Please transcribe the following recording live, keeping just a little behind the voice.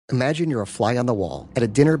Imagine you're a fly on the wall at a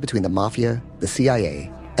dinner between the mafia, the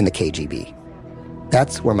CIA, and the KGB.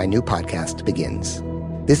 That's where my new podcast begins.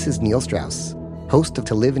 This is Neil Strauss, host of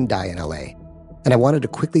To Live and Die in LA, and I wanted to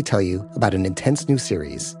quickly tell you about an intense new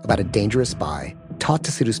series about a dangerous spy taught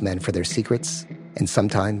to seduce men for their secrets and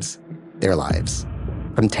sometimes their lives.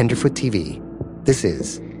 From Tenderfoot TV, this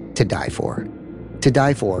is To Die For. To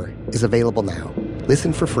Die For is available now.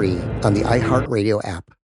 Listen for free on the iHeartRadio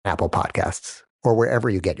app, Apple Podcasts, or wherever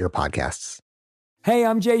you get your podcasts. Hey,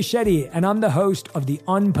 I'm Jay Shetty, and I'm the host of the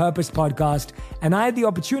On Purpose podcast, and I had the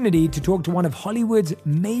opportunity to talk to one of Hollywood's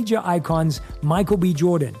major icons, Michael B.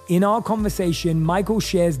 Jordan. In our conversation, Michael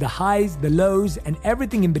shares the highs, the lows, and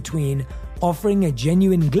everything in between, offering a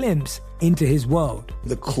genuine glimpse into his world.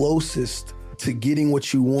 The closest to getting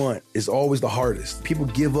what you want is always the hardest. People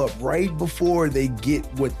give up right before they get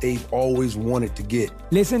what they've always wanted to get.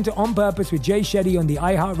 Listen to On Purpose with Jay Shetty on the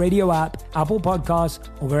iHeartRadio app, Apple Podcasts,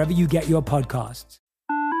 or wherever you get your podcasts.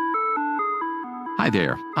 Hi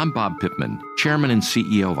there, I'm Bob Pittman, Chairman and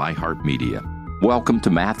CEO of iHeartMedia. Welcome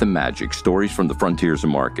to Math and Magic, Stories from the Frontiers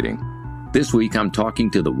of Marketing. This week, I'm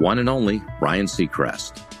talking to the one and only Ryan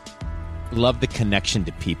Seacrest. Love the connection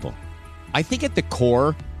to people. I think at the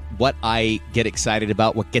core, what I get excited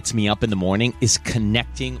about, what gets me up in the morning, is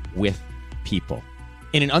connecting with people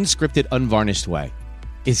in an unscripted, unvarnished way.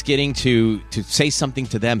 Is getting to say something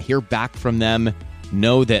to them, hear back from them,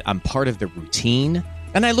 know that I'm part of the routine,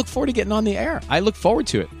 and I look forward to getting on the air. I look forward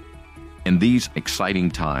to it. In these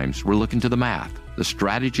exciting times, we're looking to the math, the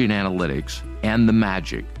strategy and analytics, and the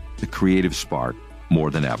magic, the creative spark,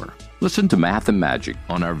 more than ever. Listen to Math and Magic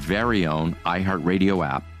on our very own iHeartRadio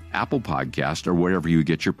app, Apple Podcast, or wherever you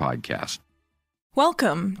get your podcast.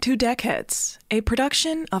 Welcome to Deckheads, a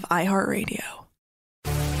production of iHeartRadio.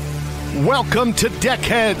 Welcome to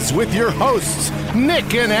Deckheads with your hosts,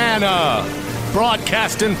 Nick and Anna.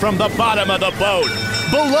 Broadcasting from the bottom of the boat,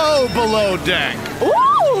 below deck.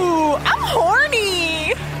 Ooh, I'm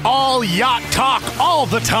horny. All yacht talk all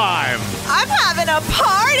the time. I'm having a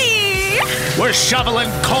party. We're shoveling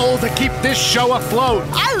coal to keep this show afloat.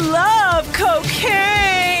 I love cocaine.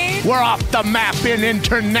 We're off the map in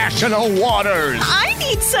international waters. I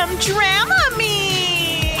need some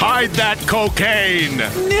Dramamine. Hide that cocaine.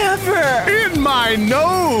 Never. In my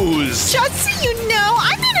nose. Just so you know,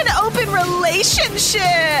 I'm in an open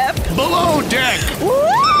relationship. Below deck.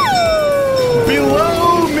 Woo!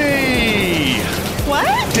 Below me. What?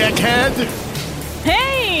 Deckhead.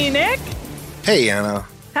 Hey, Nick. Hey, Anna.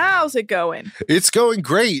 How's it going? It's going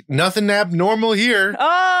great. Nothing abnormal here.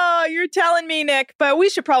 Oh, you're telling me, Nick, but we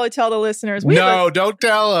should probably tell the listeners. Don't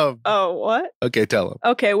tell them. Oh, what? Okay, tell them.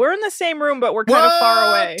 Okay, we're in the same room, but we're kind of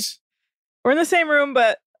far away. We're in the same room,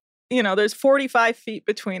 but, there's 45 feet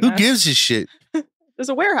between us. Who gives a shit? There's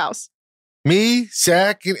a warehouse. Me,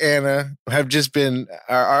 Zach, and Anna have just been,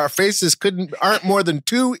 our faces aren't more than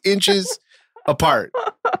 2 inches apart.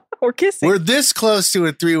 We're kissing. We're this close to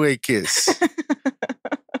a 3-way kiss.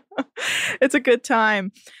 It's a good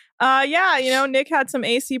time. Nick had some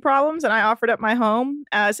AC problems and I offered up my home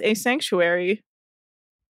as a sanctuary.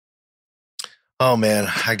 Oh, man,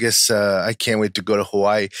 I guess I can't wait to go to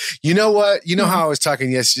Hawaii. You know what? You know how I was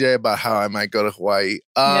talking yesterday about how I might go to Hawaii?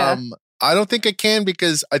 Yeah. I don't think I can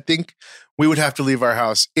because I think we would have to leave our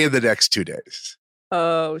house in the next 2 days.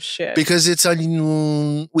 Oh, shit. Because it's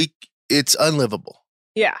unlivable.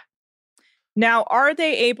 Yeah. Now, are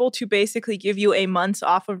they able to basically give you a month's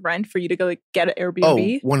off of rent for you to go get an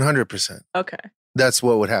Airbnb? Oh, 100%. Okay. That's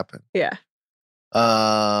what would happen. Yeah.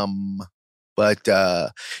 But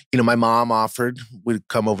my mom offered we'd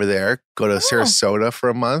come over there, go to Sarasota for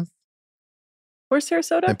a month. Where's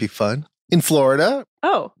Sarasota? That'd be fun. In Florida.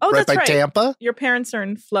 Oh, right that's by right. Tampa. Your parents are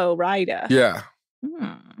in Florida. Yeah.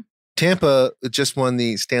 Tampa just won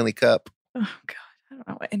the Stanley Cup. Oh, God. I don't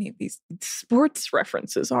know what any of these sports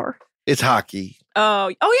references are. It's hockey. Oh,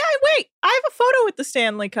 yeah. Wait, I have a photo with the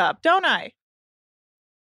Stanley Cup, don't I?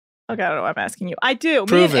 Okay, I don't know what I'm asking you. I do.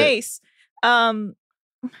 Prove me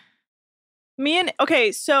and it.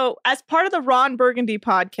 Ace. So as part of the Ron Burgundy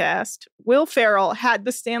podcast, Will Ferrell had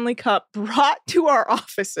the Stanley Cup brought to our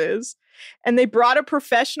offices, and they brought a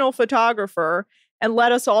professional photographer and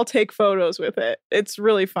let us all take photos with it. It's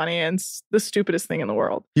really funny, and it's the stupidest thing in the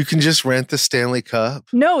world. You can just rent the Stanley Cup?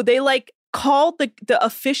 No, they called the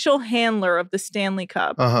official handler of the Stanley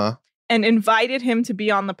Cup and invited him to be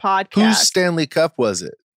on the podcast. Whose Stanley Cup was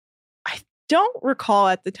it? I don't recall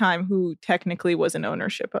at the time who technically was in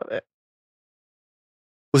ownership of it.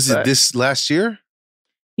 Was it this last year?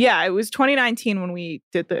 Yeah, it was 2019 when we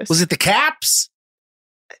did this. Was it the Caps?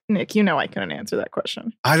 Nick, you know I couldn't answer that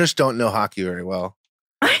question. I just don't know hockey very well.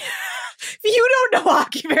 If you don't know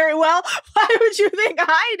hockey very well, why would you think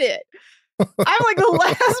I did? I'm like the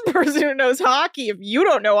last person who knows hockey if you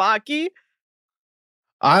don't know hockey.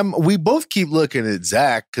 We both keep looking at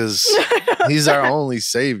Zach because he's our only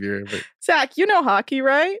savior. But Zach, you know hockey,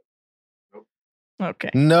 right? Nope. Okay.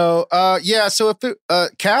 No. Yeah. So if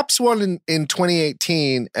Caps won in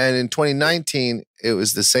 2018 and in 2019, it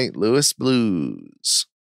was the St. Louis Blues.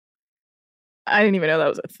 I didn't even know that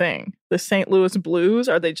was a thing. The St. Louis Blues,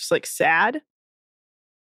 are they just like sad?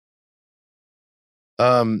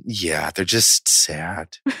 Yeah, they're just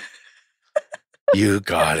sad. You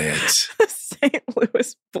got it. The St.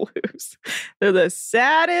 Louis Blues. They're the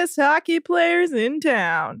saddest hockey players in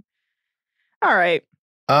town. All right.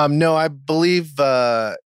 No, I believe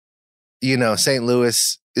St.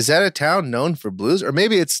 Louis, is that a town known for blues? Or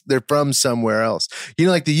maybe they're from somewhere else.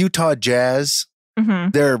 Like the Utah Jazz,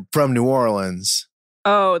 they're from New Orleans.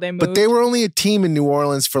 Oh, they moved. But they were only a team in New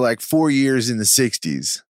Orleans for like 4 years in the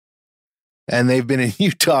 60s. And they've been in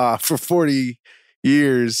Utah for 40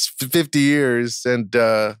 years, 50 years, and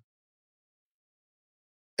they're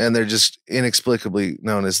just inexplicably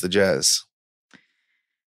known as the Jazz.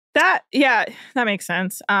 That makes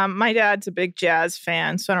sense. My dad's a big Jazz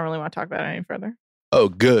fan, so I don't really want to talk about it any further. Oh,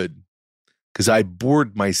 good. Because I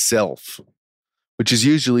bored myself, which is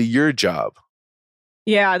usually your job.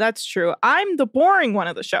 Yeah, that's true. I'm the boring one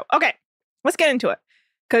of the show. Okay, let's get into it.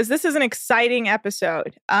 Because this is an exciting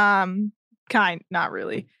episode. Not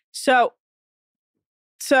really. So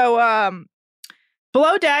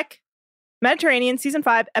Below Deck, Mediterranean, Season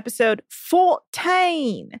 5, Episode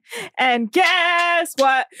 14. And guess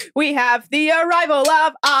what? We have the arrival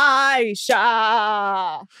of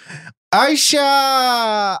Aisha.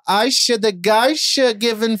 Aisha the geisha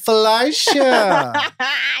given Felicia.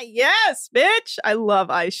 Yes, bitch. I love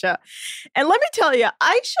Aisha. And let me tell you,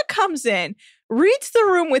 Aisha comes in, reads the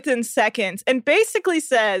room within seconds, and basically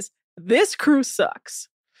says, this crew sucks.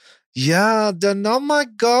 Yeah, then oh my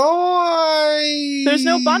God. There's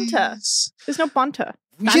no Bunta. There's no Bunta.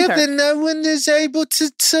 Yeah, but no one is able to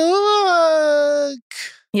talk.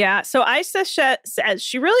 Yeah, so Aisha says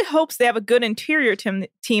she really hopes they have a good interior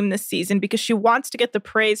team this season because she wants to get the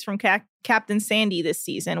praise from Captain Sandy this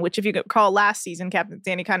season, which if you recall last season, Captain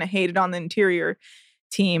Sandy kind of hated on the interior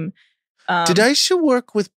team. Did Aisha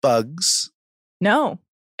work with Bugs? No.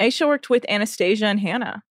 Aisha worked with Anastasia and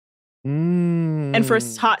Hannah. And for a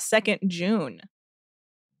hot second, June.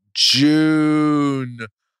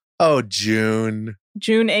 Oh, June.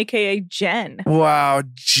 June, a.k.a. Jen. Wow,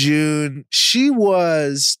 June. She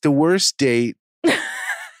was the worst date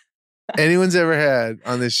anyone's ever had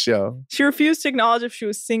on this show. She refused to acknowledge if she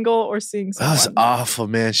was single or seeing someone. That was awful,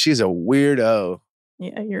 man. She's a weirdo.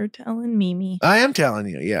 Yeah, you're telling Mimi. I am telling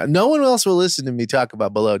you, yeah. No one else will listen to me talk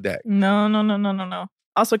about Below Deck. No.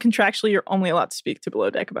 Also, contractually, you're only allowed to speak to Below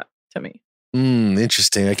Deck to me.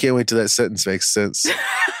 Interesting. I can't wait till that sentence makes sense.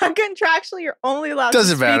 Contractually, you're only allowed to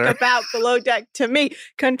speak about Below Deck to me.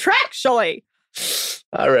 Contractually.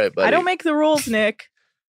 All right, buddy. I don't make the rules, Nick.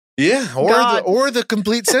 Yeah, or the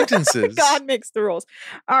complete sentences. God makes the rules.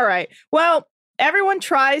 All right. Well, everyone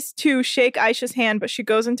tries to shake Aisha's hand, but she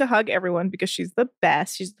goes in to hug everyone because she's the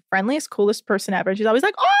best. She's the friendliest, coolest person ever. She's always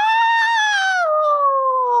like, oh!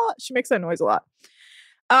 She makes that noise a lot.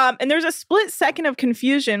 And there's a split second of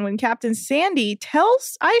confusion when Captain Sandy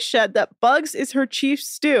tells Aisha that Bugs is her chief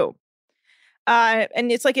stew.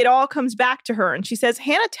 And it's like it all comes back to her. And she says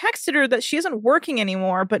Hannah texted her that she isn't working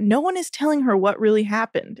anymore, but no one is telling her what really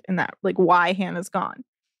happened in that, like why Hannah's gone.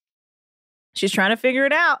 She's trying to figure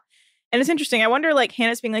it out. And it's interesting. I wonder, like,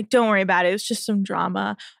 Hannah's being like, don't worry about it. It was just some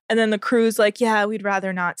drama. And then the crew's like, yeah, we'd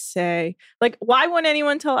rather not say. Like, why wouldn't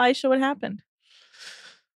anyone tell Aisha what happened?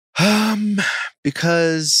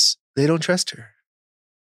 Because they don't trust her.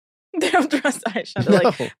 They don't trust Aisha. They're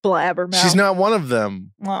like blabbermouth. She's not one of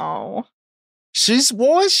them. Oh. She's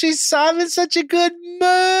in such a good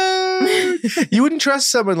mood. You wouldn't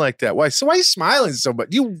trust someone like that. Why? So why are you smiling so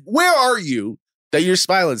much? Where are you that you're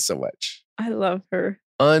smiling so much? I love her.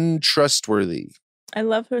 Untrustworthy. I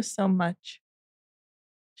love her so much.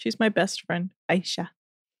 She's my best friend, Aisha.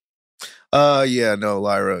 Yeah, no,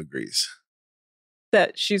 Lyra agrees.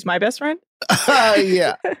 That she's my best friend?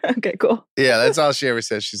 Yeah. Okay, cool. Yeah, that's all she ever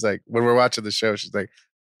says. She's like, when we're watching the show, she's like,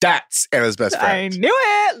 that's Anna's best friend. I knew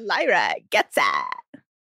it. Lyra gets it.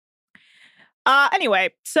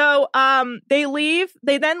 Anyway, so they leave.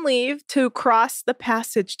 They then leave to cross the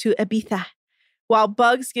passage to Ibiza, while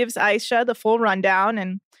Bugs gives Aisha the full rundown.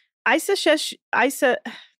 And Aisha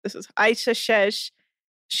says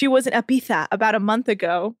she was in Ibiza about a month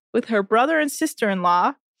ago with her brother and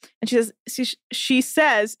sister-in-law. And she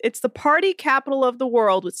says it's the party capital of the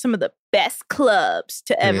world with some of the best clubs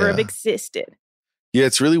to ever have existed. Yeah,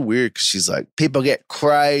 it's really weird because she's like, people get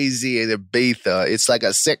crazy in Ibiza. It's like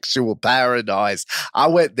a sexual paradise. I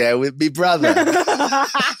went there with my brother.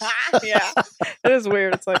 Yeah, it is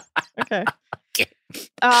weird. It's like, okay.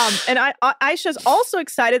 And Aisha's also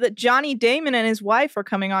excited that Johnny Damon and his wife are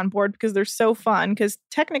coming on board because they're so fun. Because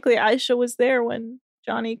technically Aisha was there when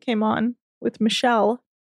Johnny came on with Michelle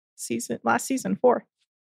last season 4.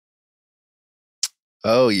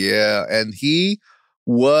 Oh, yeah. And he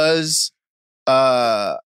was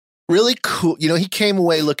really cool. You know, he came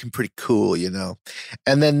away looking pretty cool, you know.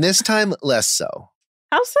 And then this time, less so.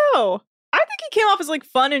 How so? I think he came off as like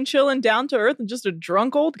fun and chill and down to earth and just a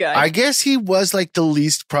drunk old guy. I guess he was like the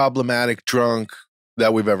least problematic drunk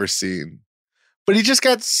that we've ever seen. But he just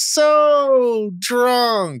got so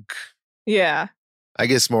drunk. Yeah. I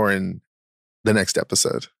guess more in the next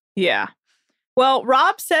episode. Yeah. Well,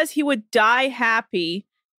 Rob says he would die happy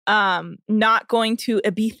not going to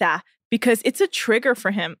Ibiza because it's a trigger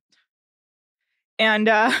for him. And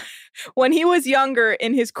when he was younger,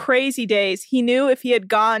 in his crazy days, he knew if he had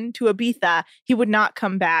gone to Ibiza, he would not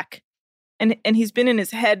come back. And he's been in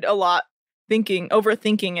his head a lot,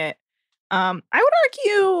 overthinking it. I would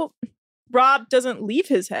argue Rob doesn't leave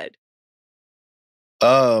his head.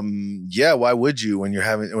 Yeah, why would you when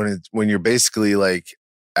you're basically like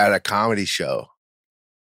at a comedy show?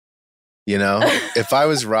 You know, if I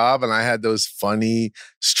was Rob and I had those funny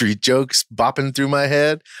street jokes bopping through my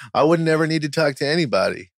head, I would never need to talk to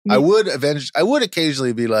anybody. I would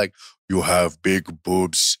occasionally be like, "You have big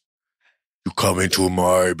boobs. You come into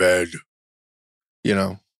my bed." You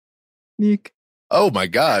know, Nick. Oh my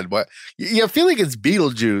God! What? Yeah, I feel like it's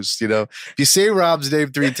Beetlejuice. You know, if you say Rob's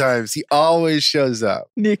name 3 times, he always shows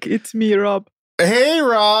up. Nick, it's me, Rob. Hey,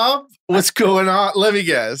 Rob, what's going on? Let me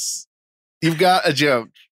guess. You've got a joke.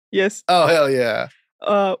 Yes. Oh, hell yeah.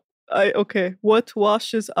 Okay. What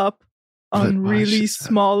washes up on really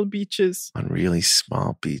small beaches? On really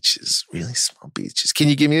small beaches. Really small beaches. Can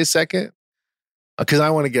you give me a second? Because I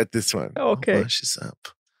want to get this one. Okay. What washes up?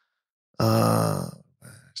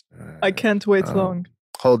 I can't wait long.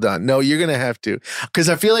 Hold on. No, you're going to have to. Because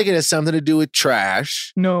I feel like it has something to do with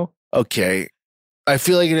trash. No. Okay. I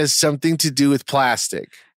feel like it has something to do with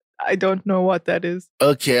plastic. I don't know what that is.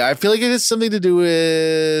 Okay, I feel like it has something to do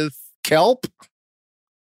with kelp.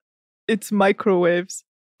 It's microwaves.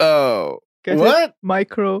 Oh, Get what? It?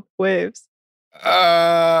 Microwaves.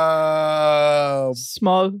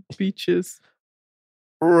 Small beaches.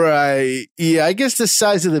 Right. Yeah, I guess the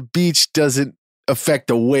size of the beach doesn't affect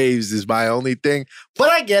the waves is my only thing. But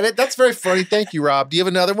I get it. That's very funny. Thank you, Rob. Do you have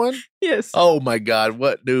another one? Yes. Oh my God,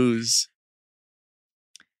 what news?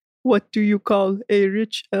 What do you call a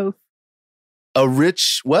rich elf? A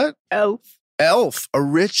rich what? Elf. Elf. A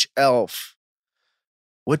rich elf.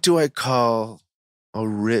 What do I call a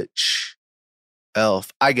rich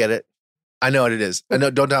elf? I get it. I know what it is. I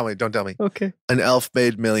know. Don't tell me. Don't tell me. Okay. An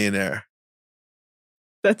elf-made millionaire.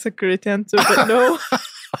 That's a great answer, but no.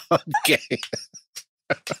 Okay.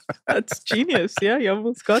 That's genius. Yeah, you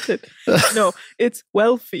almost got it. No, it's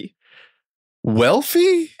wealthy.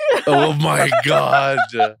 Wealthy? Oh my God.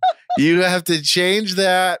 You have to change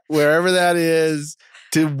that wherever that is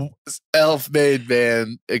to elf-made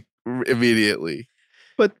man immediately.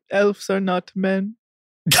 But elves are not men.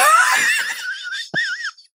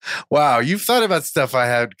 Wow, you've thought about stuff I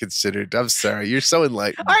hadn't considered. I'm sorry. You're so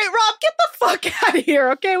enlightened. All right, Rob, get the fuck out of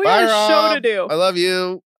here, okay? We Bye, have a show Rob. to do. I love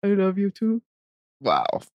you. I love you too. Wow.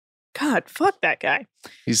 God, fuck that guy.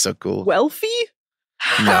 He's so cool. Wealthy?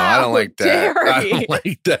 No, I don't like that. Dare I he? don't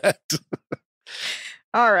like that.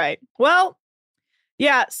 All right. Well,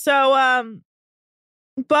 yeah. So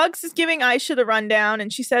Bugs is giving Aisha the rundown,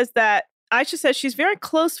 and she says that Aisha says she's very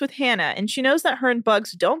close with Hannah, and she knows that her and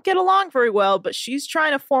Bugs don't get along very well, but she's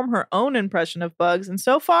trying to form her own impression of Bugs. And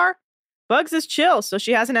so far, Bugs is chill, so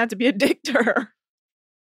she hasn't had to be a dick to her.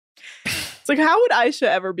 It's like, how would Aisha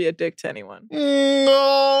ever be a dick to anyone?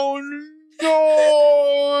 No.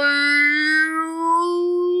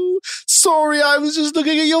 Sorry, I was just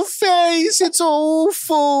looking at your face. It's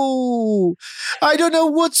awful. I don't know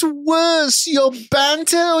what's worse, your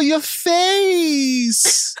banter or your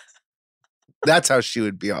face. That's how she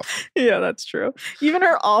would be awful. Yeah, that's true. Even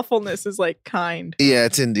her awfulness is like kind. Yeah,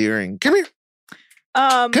 it's endearing. Come here.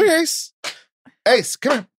 Come here, Ace. Ace,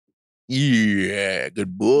 come here. Yeah,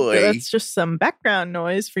 good boy. That's just some background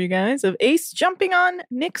noise for you guys of Ace jumping on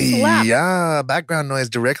Nick's lap. Yeah, background noise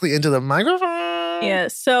directly into the microphone. Yeah,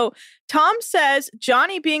 so Tom says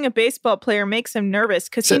Johnny being a baseball player makes him nervous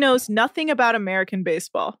because he knows nothing about American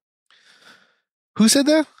baseball. Who said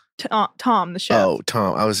that? Tom, the chef. Oh,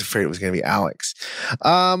 Tom. I was afraid it was going to be Alex.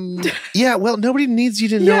 Yeah, well, nobody needs you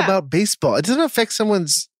to know about baseball. It doesn't affect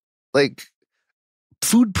someone's, like,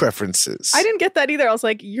 food preferences. I didn't get that either. I was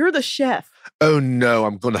like, you're the chef. Oh, no,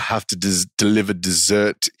 I'm going to have to deliver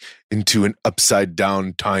dessert into an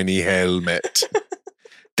upside-down tiny helmet.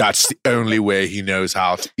 That's the only way he knows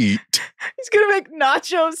how to eat. He's going to make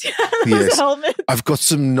nachos out of his helmet. I've got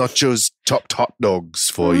some nachos topped hot dogs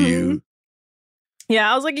for you.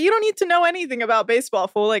 Yeah, I was like, you don't need to know anything about baseball,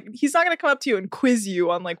 fool. Like, he's not going to come up to you and quiz you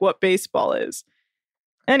on, like, what baseball is.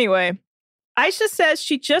 Anyway, Aisha says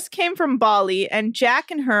she just came from Bali and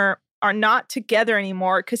Jack and her are not together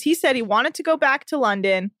anymore because he said he wanted to go back to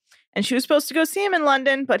London and she was supposed to go see him in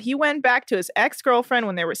London, but he went back to his ex-girlfriend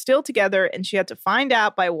when they were still together and she had to find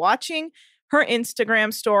out by watching her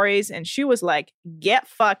Instagram stories and she was like, get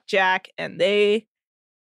fucked, Jack, and they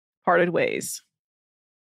parted ways.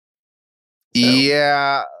 So.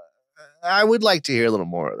 Yeah, I would like to hear a little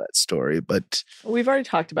more of that story, but we've already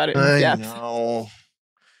talked about it in depth. Know.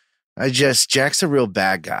 Jack's a real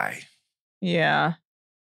bad guy. Yeah.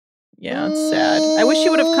 Yeah, it's sad. I wish he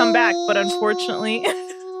would have come back, but unfortunately.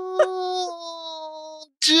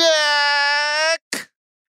 Jack!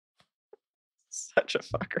 Such a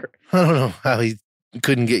fucker. I don't know how he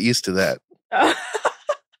couldn't get used to that.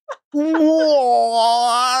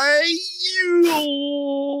 Why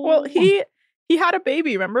you? Well, he had a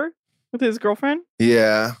baby, remember? With his girlfriend?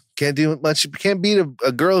 Yeah. Can't do much. Can't beat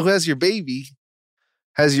a girl who has your baby.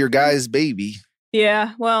 Has your guy's baby.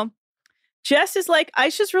 Yeah, well, Jess is like,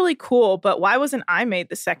 Aisha's really cool, but why wasn't I made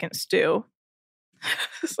the second stew?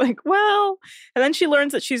 It's like, well, and then she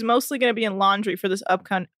learns that she's mostly going to be in laundry for this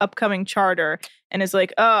upcoming charter and is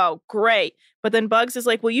like, oh, great. But then Bugs is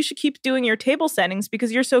like, well, you should keep doing your table settings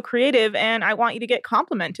because you're so creative and I want you to get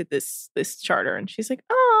complimented this charter. And she's like,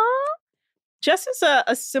 oh, Jess is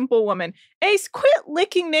a simple woman. Ace, quit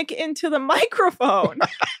licking Nick into the microphone.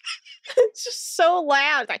 It's just so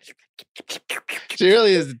loud. Like, she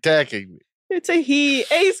really is attacking me. It's a he.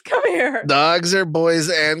 Ace, come here. Dogs are boys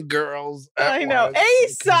and girls. I know.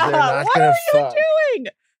 Ace, what are you doing?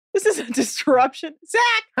 This is a disruption.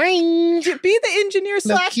 Zach, be the engineer /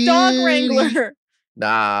 dog wrangler.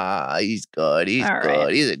 Nah, he's good. He's good.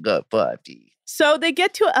 Right. He's a good puppy. So they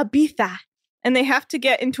get to Ibiza and they have to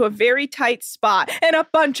get into a very tight spot and a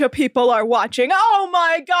bunch of people are watching. Oh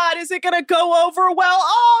my God, is it going to go over well?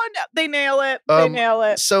 Oh, no. They nail it. They nail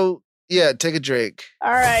it. So, yeah, take a drink.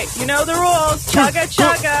 All right. You know the rules. Chugga,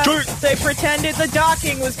 chugga. They pretended the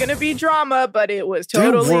docking was going to be drama, but it was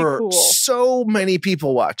totally there were cool. So many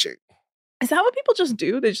people watching. Is that what people just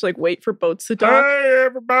do? They just like wait for boats to dock? Hey,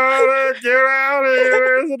 everybody, get out here.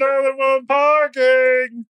 There's another one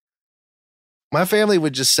parking. My family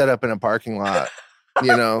would just set up in a parking lot,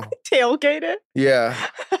 you know. Tailgate it? Yeah.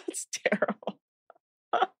 That's terrible.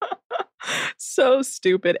 So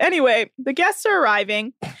stupid. Anyway, the guests are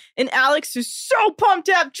arriving, and Alex is so pumped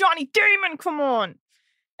to have Johnny Damon come on.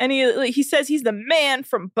 And he says he's the man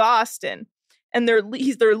from Boston, and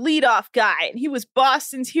he's their leadoff guy, and he was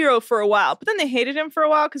Boston's hero for a while. But then they hated him for a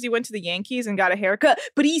while because he went to the Yankees and got a haircut.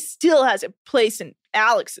 But he still has a place in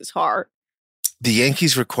Alex's heart. The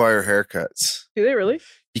Yankees require haircuts. Do they really?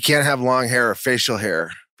 You can't have long hair or facial hair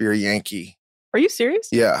if you're a Yankee. Are you serious?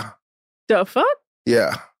 Yeah. The fuck?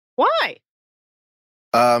 Yeah. Why?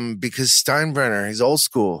 Because Steinbrenner, he's old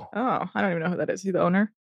school. Oh, I don't even know who that is. Is he the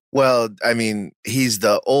owner? Well, I mean, he's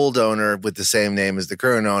the old owner with the same name as the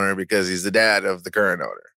current owner because he's the dad of the current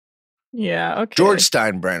owner. Yeah, okay. George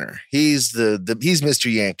Steinbrenner. He's he's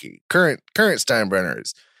Mr. Yankee. Current Steinbrenner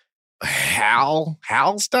is Hal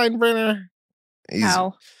Steinbrenner. He's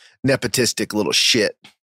Hal. Nepotistic little shit.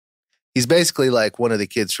 He's basically like one of the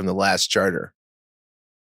kids from the last charter.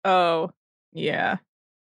 Oh, yeah.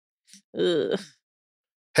 Ugh.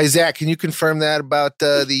 Hey, Zach, can you confirm that about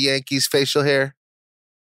the Yankees' facial hair?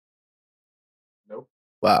 Nope.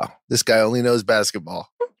 Wow, this guy only knows basketball.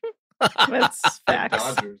 That's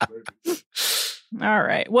facts. All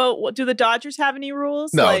right. Well, do the Dodgers have any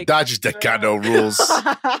rules? No, Dodgers got no rules.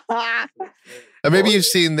 Maybe you've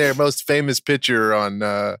seen their most famous picture on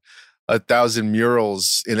 1,000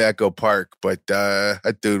 murals in Echo Park, but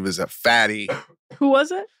that dude was a fatty. Who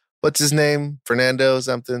was it? What's his name? Fernando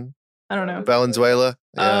something? I don't know. Valenzuela?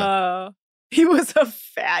 Yeah. He was a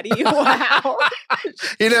fatty. Wow.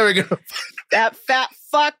 You're never going to that fat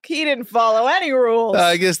fuck, he didn't follow any rules.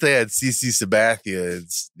 I guess they had CC Sabathia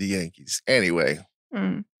as the Yankees. Anyway.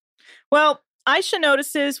 Well, Aisha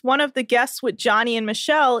notices one of the guests with Johnny and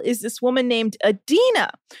Michelle is this woman named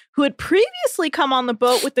Adina, who had previously come on the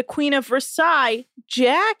boat with the Queen of Versailles,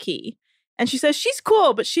 Jackie. And she says she's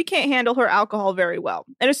cool, but she can't handle her alcohol very well.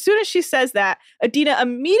 And as soon as she says that, Adina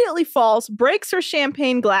immediately falls, breaks her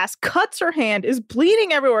champagne glass, cuts her hand, is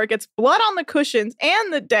bleeding everywhere, gets blood on the cushions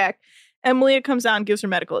and the deck. And Malia comes out and gives her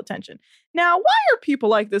medical attention. Now, why are people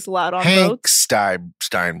like this allowed on Hank boats?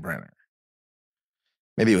 Steinbrenner.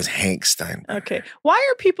 Maybe it was Hank Steinbrenner. Okay. Why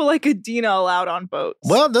are people like Adina allowed on boats?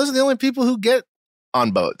 Well, those are the only people who get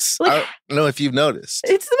on boats. Like, I don't know if you've noticed.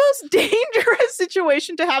 it's the most dangerous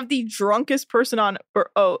situation to have the drunkest person on.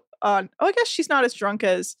 I guess she's not as drunk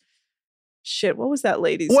as shit. What was that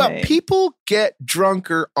lady's name? People get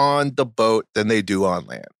drunker on the boat than they do on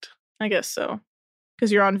land. I guess so.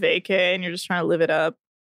 Because you're on vacay and you're just trying to live it up.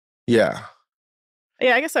 Yeah.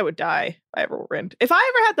 Yeah, I guess I would die if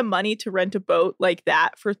I ever had the money to rent a boat like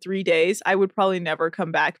that for 3 days, I would probably never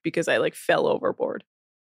come back because I fell overboard.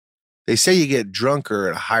 They say you get drunker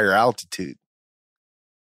at a higher altitude.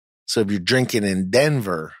 So if you're drinking in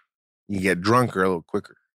Denver, you get drunker a little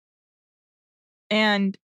quicker.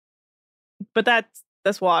 But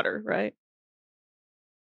that's water, right?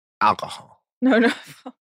 Alcohol. No.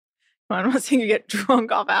 I'm not saying you get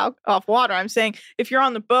drunk off water. I'm saying if you're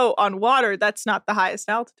on the boat on water, that's not the highest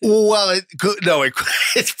altitude. Well,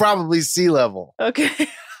 it's probably sea level. Okay.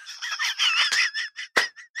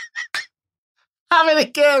 I'm going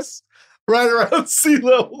to guess right around sea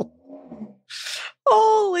level.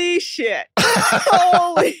 Holy shit.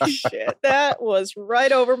 Holy shit. That was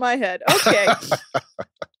right over my head. Okay.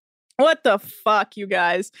 What the fuck, you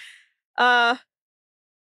guys?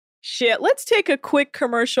 Shit. Let's take a quick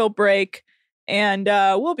commercial break and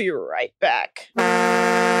we'll be right back.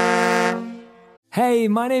 Hey,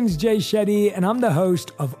 my name's Jay Shetty and I'm the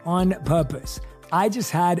host of On Purpose. I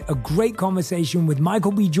just had a great conversation with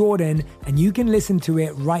Michael B. Jordan and you can listen to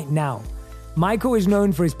it right now. Michael is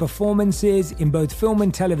known for his performances in both film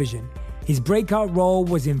and television. His breakout role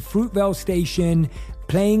was in Fruitvale Station,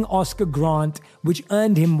 playing Oscar Grant, which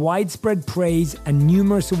earned him widespread praise and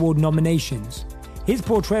numerous award nominations. His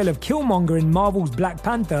portrayal of Killmonger in Marvel's Black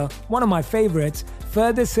Panther, one of my favorites,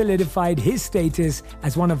 further solidified his status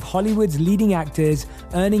as one of Hollywood's leading actors,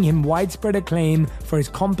 earning him widespread acclaim for his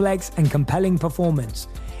complex and compelling performance.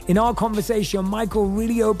 In our conversation, Michael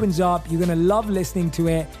really opens up. You're going to love listening to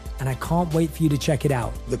it, and I can't wait for you to check it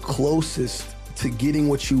out. The closest to getting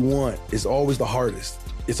what you want is always the hardest.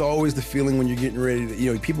 It's always the feeling when you're getting ready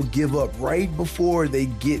to, people give up right before they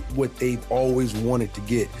get what they've always wanted to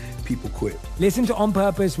get. People quit. Listen to On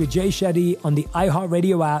Purpose with Jay Shetty on the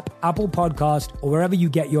iHeartRadio app, Apple Podcast, or wherever you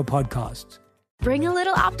get your podcasts. Bring a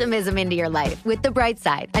little optimism into your life with The Bright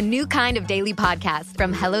Side, a new kind of daily podcast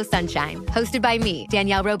from Hello Sunshine, hosted by me,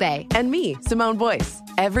 Danielle Robay. And me, Simone Boyce.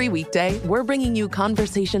 Every weekday, we're bringing you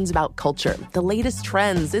conversations about culture, the latest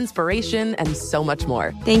trends, inspiration, and so much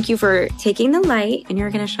more. Thank you for taking the light, and you're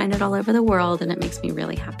going to shine it all over the world, and it makes me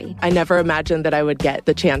really happy. I never imagined that I would get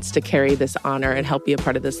the chance to carry this honor and help be a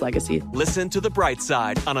part of this legacy. Listen to The Bright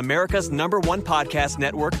Side on America's #1 podcast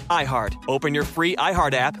network, iHeart. Open your free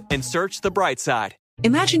iHeart app and search The Bright Side.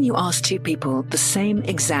 Imagine you ask two people the same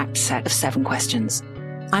exact set of 7 questions.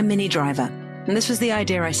 I'm Minnie Driver, and this was the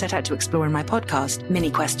idea I set out to explore in my podcast, Mini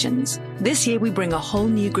Questions. This year, we bring a whole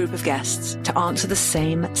new group of guests to answer the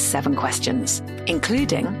same 7 questions,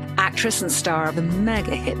 including actress and star of the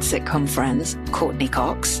mega hit sitcom Friends, Courtney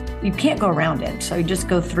Cox. You can't go around it, so you just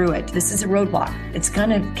go through it. This is a roadblock. It's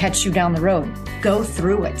gonna catch you down the road. Go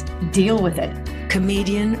through it. Deal with it.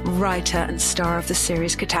 Comedian, writer, and star of the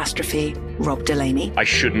series Catastrophe, Rob Delaney. I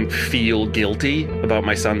shouldn't feel guilty about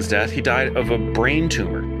my son's death. He died of a brain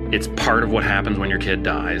tumor. It's part of what happens when your kid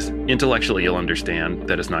dies. Intellectually, you'll understand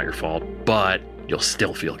that it's not your fault, but you'll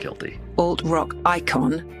still feel guilty. Alt-rock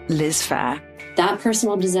icon, Liz Phair. That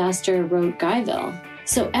personal disaster wrote Guyville.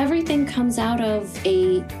 So everything comes out of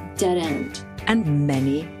a dead end. And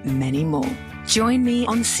many, many more. Join me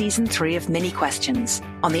on Season 3 of Mini Questions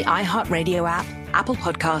on the iHeartRadio app, Apple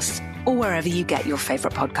Podcasts, or wherever you get your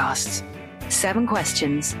favorite podcasts. 7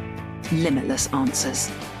 questions, limitless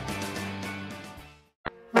answers.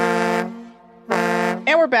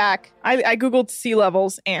 And we're back. I Googled sea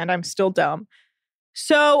levels and I'm still dumb.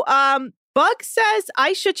 So, Bug says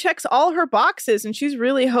Aisha checks all her boxes and she's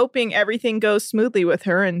really hoping everything goes smoothly with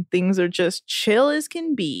her and things are just chill as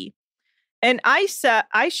can be. And Aisha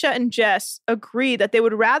and Jess agree that they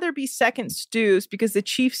would rather be second stews because the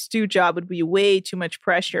chief stew job would be way too much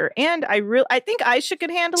pressure. And I think Aisha could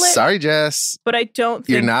handle it. Sorry, Jess. But I don't think...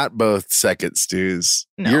 You're not both second stews.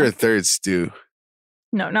 No. You're a third stew.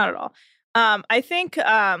 No, not at all. I think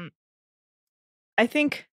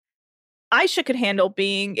Aisha could handle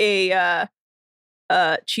being a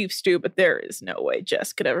chief stew, but there is no way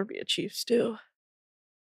Jess could ever be a chief stew.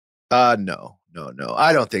 No.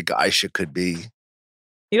 I don't think Aisha could be.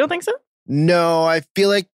 You don't think so? No, I feel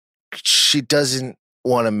like she doesn't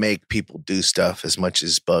want to make people do stuff as much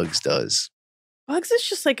as Bugs does. Bugs is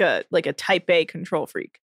just like a type A control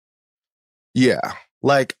freak. Yeah.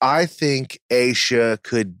 Like, I think Aisha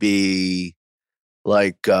could be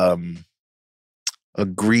like a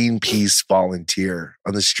Greenpeace volunteer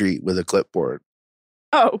on the street with a clipboard.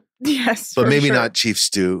 Oh, yes. But maybe sure. not Chief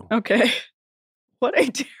Stew. Okay. What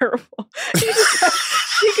a terrible.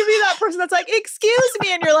 She could be that person that's like, excuse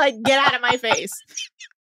me. And you're like, get out of my face.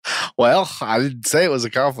 Well, I didn't say it was a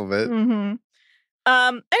compliment. Mm-hmm.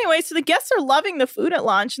 Anyway, so the guests are loving the food at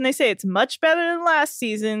lunch, and they say it's much better than last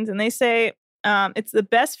season's, and they say it's the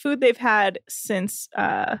best food they've had since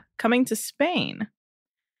coming to Spain.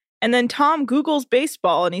 And then Tom Googles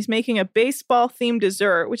baseball, and he's making a baseball-themed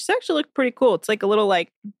dessert, which actually looked pretty cool. It's like a little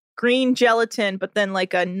like green gelatin, but then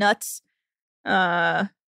like a nuts,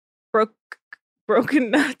 broken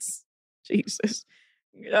nuts. Jesus,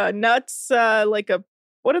 nuts. Like a,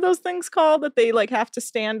 what are those things called that they like have to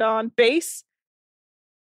stand on? Base.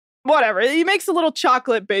 Whatever. He makes a little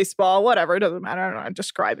chocolate baseball. Whatever. It doesn't matter. I don't know how to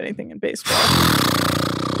describe anything in baseball.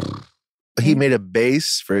 He made a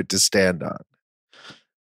base for it to stand on.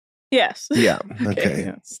 Yes. Yeah. Okay.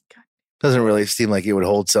 Yes. Doesn't really seem like it would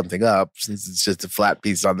hold something up since it's just a flat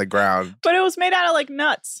piece on the ground. But it was made out of like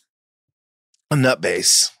nuts. A nut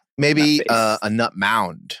base. Maybe Nut base. A nut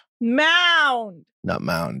mound. Mound. Nut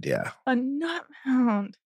mound, yeah. A nut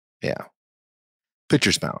mound. Yeah.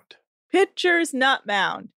 Pitcher's mound. Pitcher's nut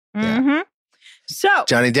mound. Yeah. Mm-hmm. So.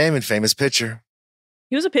 Johnny Damon, famous pitcher.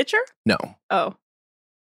 He was a pitcher? No. Oh.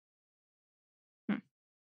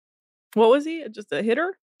 What was he? Just a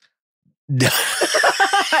hitter?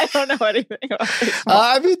 I don't know anything about baseball.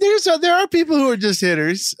 I mean, there are people who are just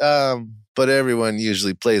hitters, but everyone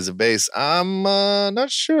usually plays a base. I'm not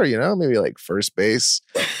sure, maybe like first base.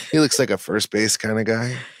 He looks like a first base kind of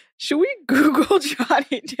guy. Should we Google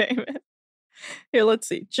Johnny Damon? Here, let's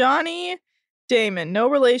see. Johnny Damon, no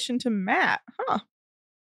relation to Matt. Huh.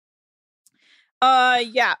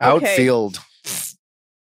 Yeah. Okay.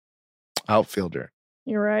 Outfielder.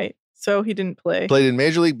 You're right. So he didn't play. Played in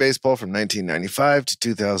Major League Baseball from 1995 to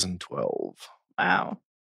 2012. Wow.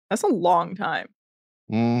 That's a long time.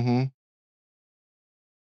 Mm-hmm.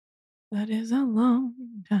 That is a long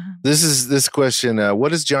time. This question, what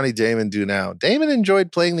does Johnny Damon do now? Damon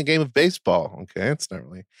enjoyed playing the game of baseball. Okay, it's not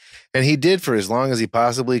really. And he did for as long as he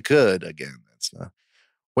possibly could. Again, that's not.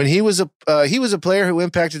 When he was a player who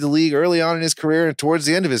impacted the league early on in his career and towards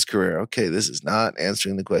the end of his career. Okay, this is not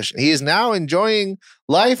answering the question. He is now enjoying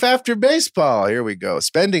life after baseball. Here we go.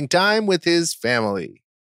 Spending time with his family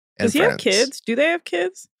and Does he friends. have kids? Do they have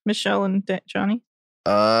kids? Michelle and Johnny?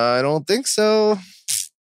 I don't think so.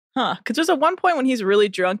 Huh. Because there's at one point when he's really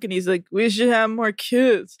drunk and he's like, we should have more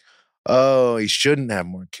kids. Oh, he shouldn't have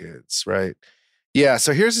more kids, right? Yeah,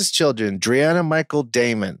 so here's his children. Driana Michael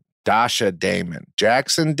Damon, Dasha Damon,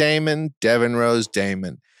 Jackson Damon, Devin Rose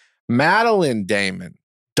Damon, Madeline Damon,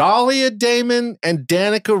 Dahlia Damon, and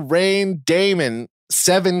Danica Rain Damon.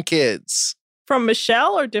 7 kids. From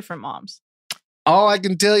Michelle or different moms? All I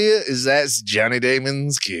can tell you is that's Johnny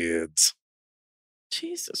Damon's kids.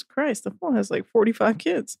 Jesus Christ. The fool has like 45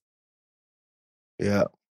 kids. Yeah.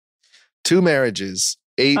 2 marriages,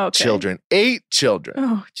 8 children. 8 children.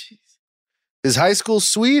 Oh, jeez. His high school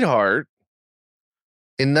sweetheart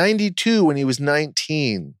in 92 when he was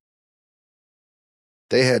 19.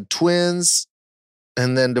 They had twins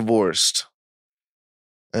and then divorced.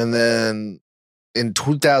 And then in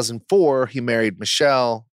 2004, he married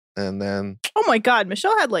Michelle and then... Oh my God,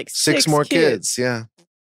 Michelle had like 6 more kids. Yeah.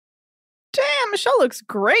 Damn, Michelle looks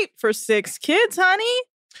great for 6 kids, honey.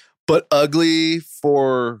 But ugly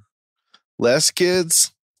for less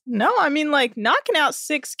kids? No, I mean, like, knocking out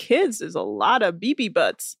 6 kids is a lot of BB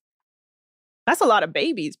butts. That's a lot of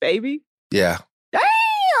babies, baby. Yeah.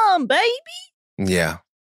 Damn, baby. Yeah.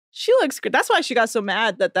 She looks good. That's why she got so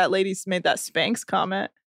mad that lady made that Spanx comment.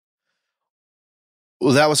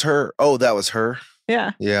 Well, that was her. Oh, that was her?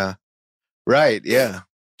 Yeah. Yeah. Right, yeah.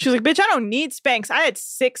 She was like, bitch, I don't need Spanx. I had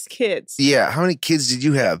 6 kids. Yeah, how many kids did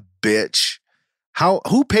you have, bitch?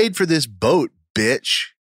 Who paid for this boat, bitch?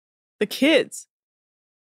 The kids.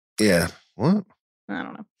 Yeah. What? I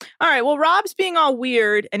don't know. All right. Well, Rob's being all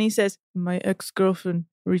weird, and he says, my ex-girlfriend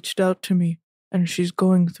reached out to me, and she's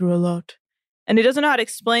going through a lot. And he doesn't know how to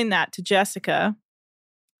explain that to Jessica.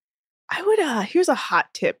 I would, here's a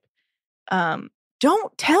hot tip.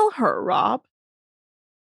 Don't tell her, Rob.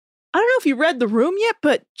 I don't know if you read The Room yet,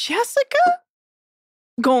 but Jessica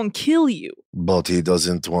gonna kill you. But he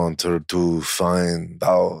doesn't want her to find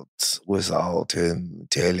out without him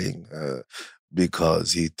telling her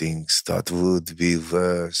because he thinks that would be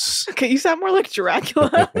worse. Okay, you sound more like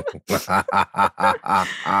Dracula. I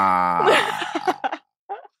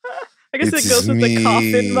guess it goes with the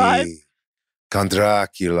coffin vibe. Count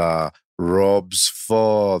Dracula, Rob's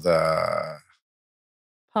father.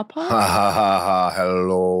 Papa? Ha ha ha ha,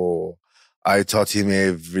 hello. I taught him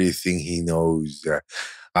everything he knows.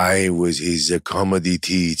 I was his comedy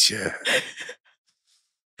teacher.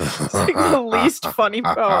 It's like the least funny.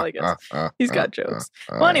 Oh, I guess he's got jokes.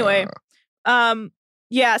 Well, anyway,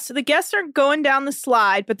 yeah. So the guests are going down the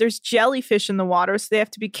slide, but there's jellyfish in the water, so they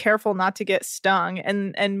have to be careful not to get stung.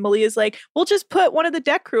 And Malia's like, "We'll just put one of the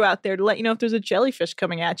deck crew out there to let you know if there's a jellyfish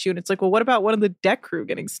coming at you." And it's like, "Well, what about one of the deck crew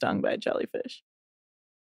getting stung by a jellyfish?"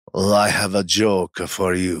 Well, I have a joke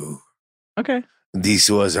for you. Okay. This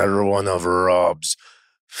was one of Rob's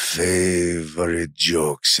favorite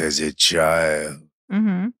jokes as a child.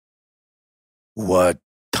 Mm-hmm. What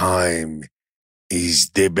time is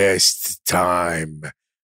the best time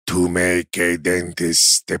to make a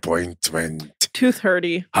dentist appointment?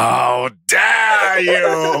 2:30. How dare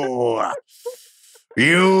you!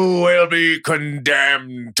 You will be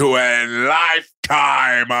condemned to a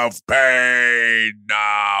lifetime of pain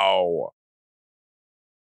now.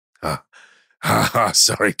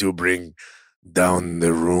 Sorry to bring down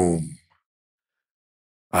the room.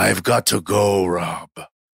 I've got to go, Rob,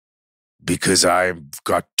 because I've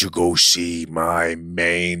got to go see my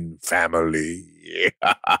main family.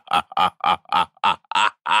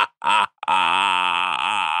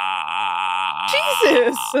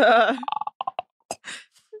 Jesus!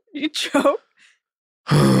 You choke?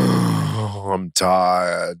 I'm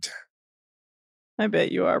tired. I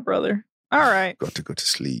bet you are, brother. All right. Got to go to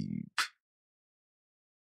sleep.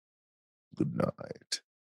 Good night.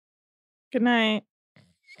 Good night.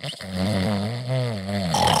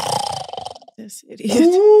 This idiot.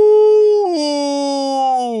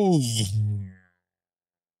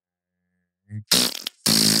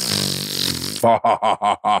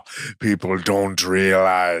 People don't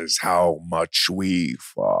realize how much we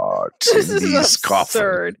fought This in is these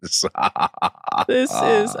absurd. coffins. This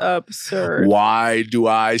is absurd. Why do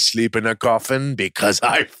I sleep in a coffin? Because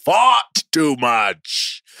I fought too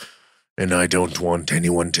much. And I don't want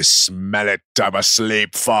anyone to smell it. I'm a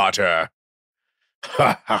sleep farter.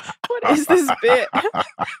 What is this bit?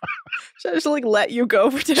 Should I just let you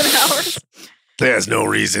go for 10 hours? There's no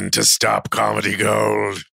reason to stop Comedy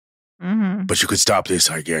Gold. Mm-hmm. But you could stop this,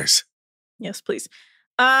 I guess. Yes, please.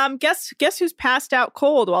 Guess who's passed out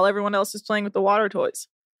cold while everyone else is playing with the water toys?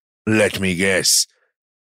 Let me guess.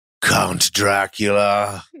 Count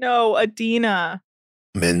Dracula. No, Adina.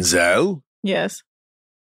 Menzel. Yes.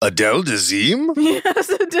 Adele Dazeem. Yes,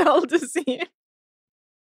 Adele Dazeem.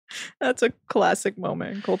 That's a classic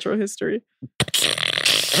moment in cultural history.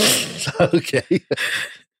 Okay.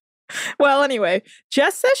 Well, anyway,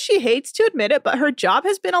 Jess says she hates to admit it, but her job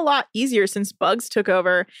has been a lot easier since Bugs took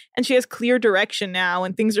over, and she has clear direction now,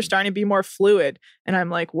 and things are starting to be more fluid. And I'm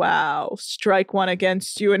like, wow, strike one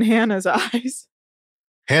against you in Hannah's eyes.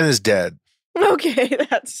 Hannah's dead. Okay,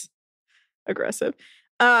 that's aggressive.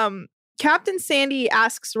 Captain Sandy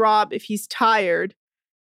asks Rob if he's tired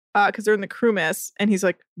because they're in the crew mess, and he's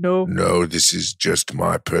like, no. No, this is just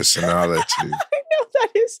my personality. I know that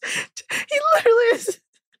is. He literally is.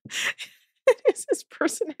 It is his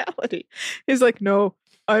personality. He's like, no,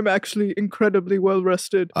 I'm actually incredibly well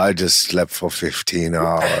rested. I just slept for 15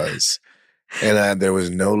 hours. And there was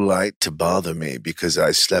no light to bother me because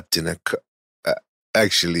I slept in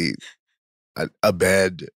a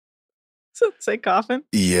bed. So say coffin?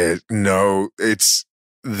 Yeah, no,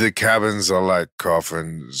 the cabins are like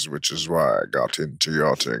coffins, which is why I got into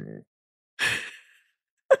yachting.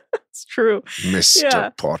 It's true.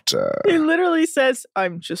 Mr. Potter. He literally says,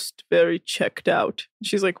 I'm just very checked out.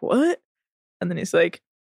 She's like, what? And then he's like,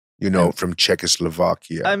 from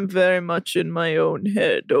Czechoslovakia. I'm very much in my own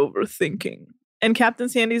head overthinking. And Captain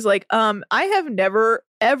Sandy's like, I have never,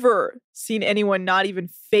 ever seen anyone not even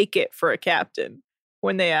fake it for a captain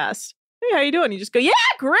when they ask, hey, how you doing? You just go, yeah,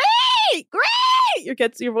 great.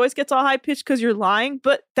 Your voice gets all high pitched because you're lying,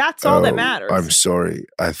 but that's all that matters. I'm sorry.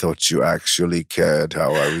 I thought you actually cared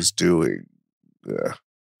how I was doing. Yeah.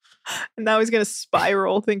 And now he's going to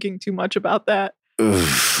spiral thinking too much about that.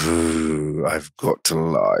 I've got to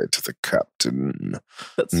lie to the captain.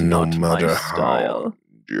 That's no not matter my how style.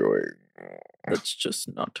 I'm doing. That's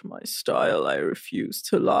just not my style. I refuse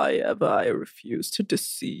to lie ever. I refuse to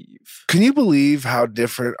deceive. Can you believe how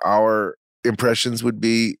different our impressions would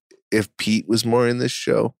be if Pete was more in this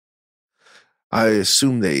show? I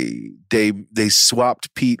assume they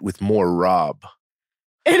swapped Pete with more Rob.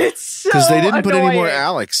 And it's so because they didn't put any more annoying.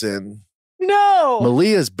 Alex in. No.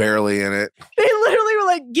 Malia's barely in it. They literally were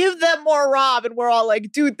like, give them more Rob. And we're all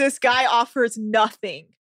like, dude, this guy offers nothing.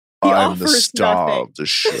 He I'm the offers star nothing. of the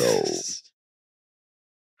show.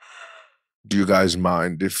 Do you guys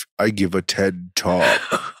mind if I give a TED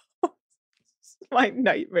talk? My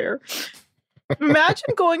nightmare.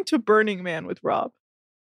 Imagine going to Burning Man with Rob.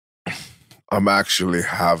 I'm actually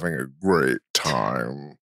having a great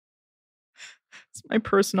time. It's my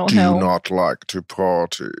personal Do hell. you not like to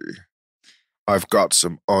party? I've got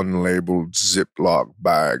some unlabeled Ziploc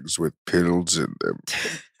bags with pills in them.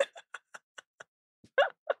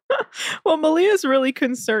 Well, Malia's really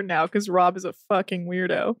concerned now because Rob is a fucking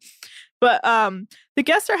weirdo. But the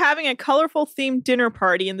guests are having a colorful themed dinner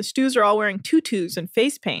party, and the stews are all wearing tutus and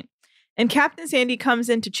face paint. And Captain Sandy comes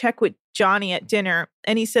in to check with Johnny at dinner,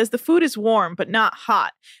 and he says the food is warm but not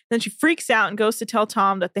hot. Then she freaks out and goes to tell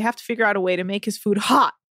Tom that they have to figure out a way to make his food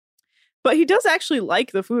hot. But he does actually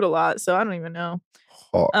like the food a lot, so I don't even know.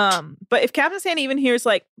 Hot. But if Captain Sandy even hears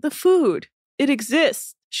like the food, it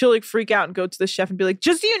exists, she'll like freak out and go to the chef and be like,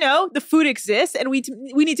 just so you know, the food exists and we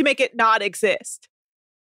need to make it not exist.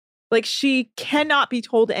 Like she cannot be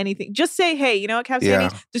told anything. Just say, hey, you know what, Captain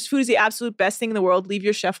Sandy? This food is the absolute best thing in the world. Leave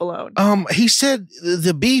your chef alone. He said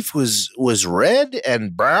the beef was red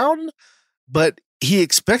and brown, but he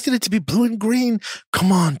expected it to be blue and green.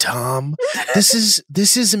 Come on, Tom. This is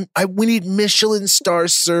we need Michelin star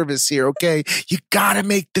service here, okay? You gotta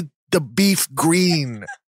make the beef green.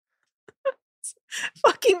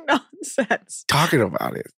 Fucking nonsense. Talking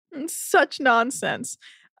about it. Such nonsense.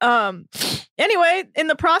 Anyway, in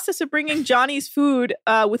the process of bringing Johnny's food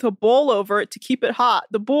with a bowl over it to keep it hot,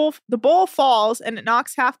 the bowl falls and it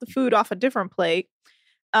knocks half the food off a different plate.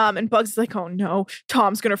 And Bugs is like, oh no,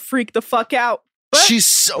 Tom's gonna freak the fuck out. But she's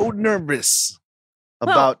so nervous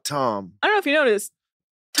about Tom. I don't know if you noticed.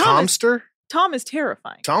 Tomster? Tom is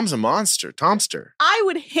terrifying. Tom's a monster. Tomster. I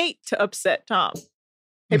would hate to upset Tom.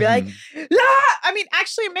 He'd be like, la! I mean,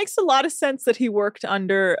 actually, it makes a lot of sense that he worked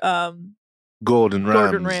under Gordon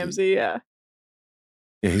Ramsay, yeah.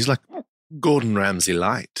 Yeah, he's like Gordon Ramsay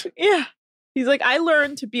light. Yeah. He's like, I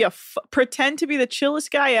learned to pretend to be the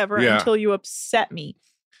chillest guy ever until you upset me.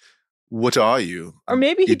 What are you? Or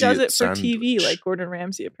maybe he does it for sandwich. TV like Gordon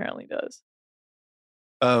Ramsay apparently does.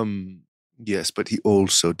 Yes, but he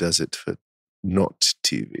also does it for not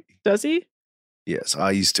TV. Does he? Yes,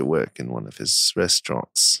 I used to work in one of his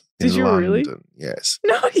restaurants in Did you London. really? Yes.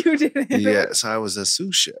 No, you didn't. Yes, I was a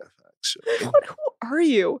sous chef, actually. Who are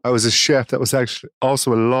you? I was a chef that was actually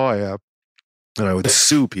also a lawyer. And I would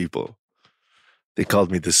sue people. They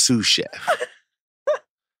called me the sous chef.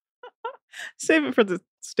 Save it for the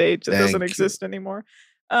stage that Thank doesn't you. exist anymore.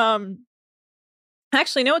 Actually,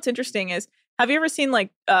 you know what's interesting is, have you ever seen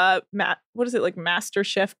like what is it, like Master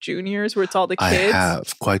Chef Juniors, where it's all the kids? I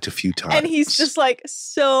have quite a few times. And he's just like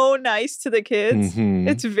so nice to the kids. Mhm.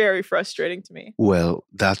 It's very frustrating to me. Well,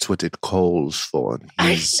 that's what it calls for.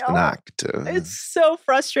 He's an actor. It's so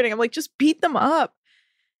frustrating. I'm like, just beat them up.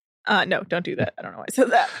 No, don't do that. I don't know why I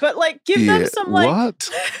said that. But like, give them some like What?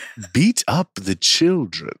 Beat up the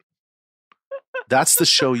children. That's the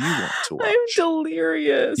show you want to watch. I'm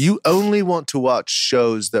delirious. You only want to watch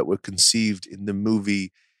shows that were conceived in the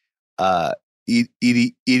movie Idiocracy.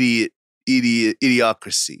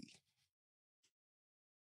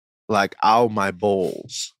 Like, ow, my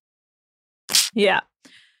balls. Yeah.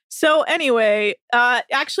 So anyway,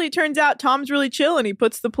 actually it turns out Tom's really chill and he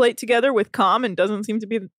puts the plate together with calm and doesn't seem to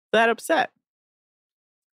be that upset.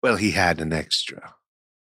 Well, he had an extra.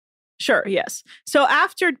 Sure, yes. So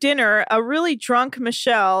after dinner, a really drunk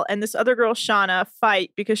Michelle and this other girl, Shauna, fight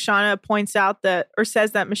because Shauna points out or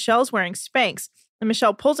says that Michelle's wearing Spanx. And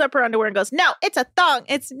Michelle pulls up her underwear and goes, no, it's a thong.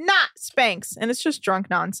 It's not Spanx. And it's just drunk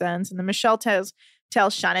nonsense. And then Michelle tells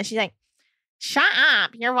Shauna, she's like, shut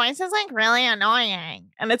up. Your voice is like really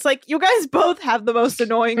annoying. And it's like, you guys both have the most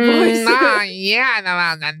annoying voices. Yeah,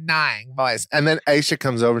 the annoying voice. And then Aisha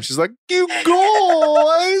comes over and she's like, you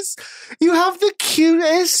guys, you have the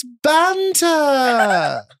cutest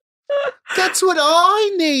banter. That's what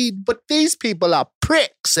I need. But these people are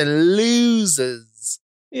pricks and losers.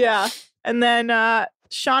 Yeah. And then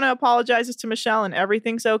Shauna apologizes to Michelle and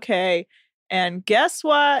everything's okay. And guess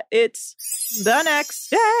what? It's the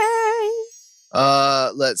next day.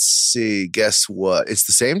 Let's see. Guess what? It's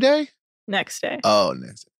the same day? Next day. Oh,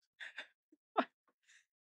 next day. Do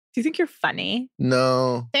you think you're funny?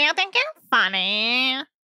 No. Do you think you're funny?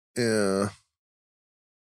 Yeah.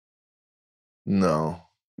 No.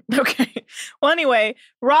 Okay. Well, anyway,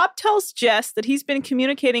 Rob tells Jess that he's been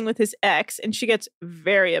communicating with his ex, and she gets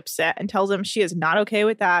very upset and tells him she is not okay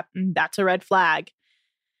with that. And that's a red flag.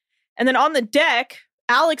 And then on the deck,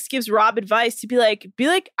 Alex gives Rob advice to be like,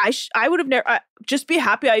 I would have never, just be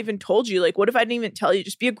happy I even told you. Like, what if I didn't even tell you?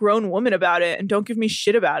 Just be a grown woman about it and don't give me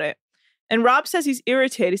shit about it. And Rob says he's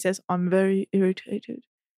irritated. He says, I'm very irritated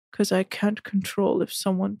because I can't control if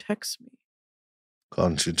someone texts me.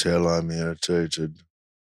 Can't you tell I'm irritated?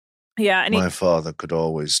 Yeah. And my father could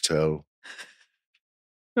always tell.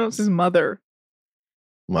 No, it's his mother.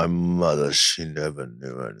 My mother, she never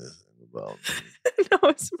knew anything about me.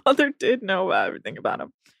 No, his mother did know everything about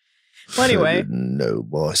him. Well, anyway. She didn't know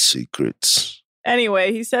my secrets.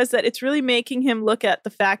 Anyway, he says that it's really making him look at the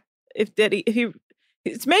fact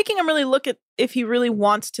it's making him really look at if he really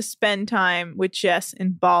wants to spend time with Jess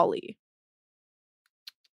in Bali.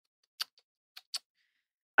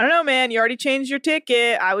 I don't know, man. You already changed your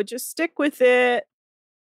ticket. I would just stick with it.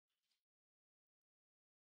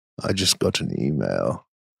 I just got an email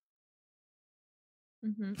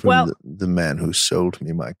from the man who sold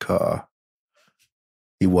me my car.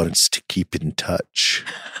 He wants to keep in touch.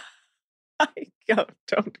 I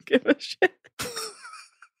don't give a shit.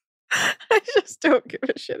 I just don't give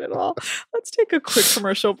a shit at all. Let's take a quick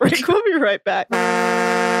commercial break. We'll be right back.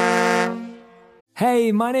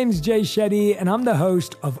 Hey, my name's Jay Shetty, and I'm the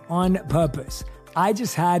host of On Purpose. I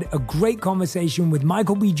just had a great conversation with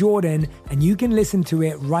Michael B. Jordan, and you can listen to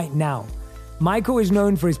it right now. Michael is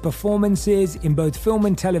known for his performances in both film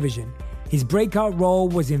and television. His breakout role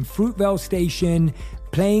was in Fruitvale Station,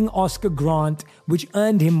 playing Oscar Grant, which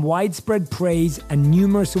earned him widespread praise and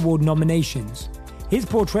numerous award nominations. His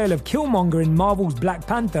portrayal of Killmonger in Marvel's Black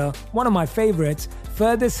Panther, one of my favorites,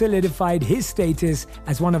 further solidified his status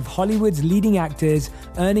as one of Hollywood's leading actors,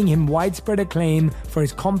 earning him widespread acclaim for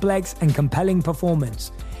his complex and compelling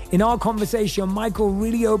performance. In our conversation, Michael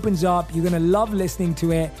really opens up. You're going to love listening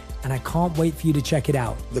to it, and I can't wait for you to check it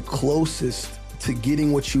out. The closest to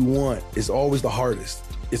getting what you want is always the hardest.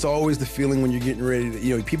 It's always the feeling when you're getting ready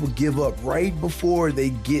to, people give up right before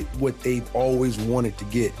they get what they've always wanted to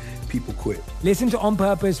get. People quit. Listen to On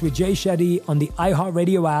Purpose with Jay Shetty on the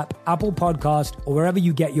iHeartRadio app, Apple Podcast, or wherever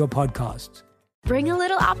you get your podcasts. Bring a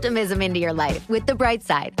little optimism into your life with The Bright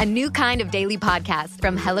Side, a new kind of daily podcast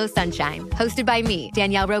from Hello Sunshine, hosted by me,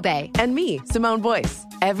 Danielle Robay. And me, Simone Boyce.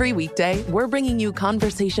 Every weekday, we're bringing you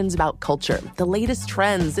conversations about culture, the latest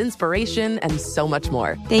trends, inspiration, and so much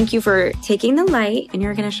more. Thank you for taking the light, and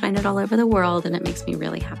you're going to shine it all over the world, and it makes me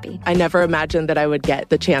really happy. I never imagined that I would get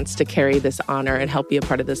the chance to carry this honor and help be a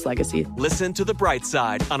part of this legacy. Listen to The Bright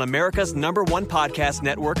Side on America's #1 podcast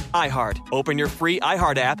network, iHeart. Open your free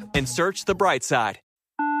iHeart app and search The Bright Side.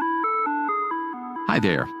 Hi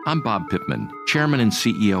there, I'm Bob Pittman, Chairman and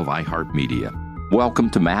CEO of iHeartMedia. Welcome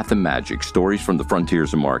to Math and Magic, Stories from the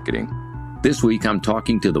Frontiers of Marketing. This week, I'm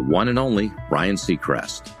talking to the one and only Ryan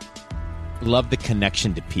Seacrest. Love the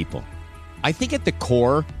connection to people. I think at the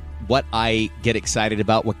core, what I get excited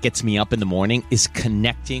about, what gets me up in the morning, is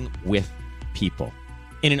connecting with people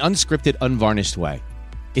in an unscripted, unvarnished way.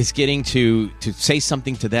 Is getting to say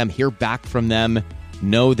something to them, hear back from them,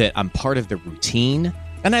 know that I'm part of the routine,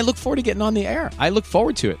 and I look forward to getting on the air. I look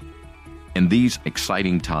forward to it. In these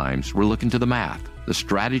exciting times, we're looking to the math, the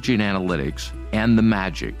strategy and analytics, and the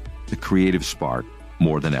magic, the creative spark,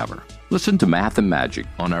 more than ever. Listen to Math and Magic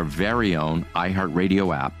on our very own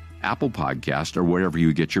iHeartRadio app, Apple Podcast, or wherever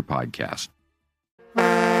you get your podcast.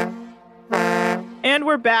 And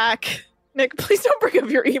we're back. Nick, please don't bring up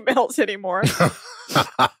your emails anymore.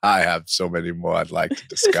 I have so many more I'd like to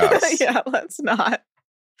discuss. Yeah, let's not.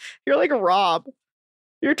 You're like Rob.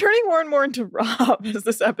 You're turning more and more into Rob as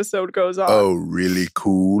this episode goes on. Oh, really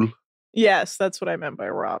cool? Yes, that's what I meant by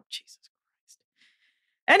Rob. Jesus Christ.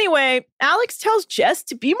 Anyway, Alex tells Jess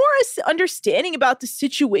to be more understanding about the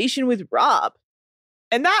situation with Rob.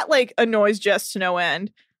 And that, annoys Jess to no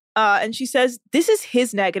end. And she says, this is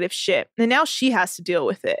his negative shit. And now she has to deal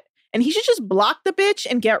with it. And he should just block the bitch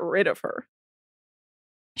and get rid of her.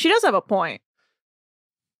 She does have a point.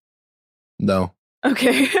 No.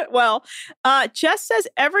 Okay, well, Jess says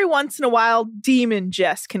every once in a while, Demon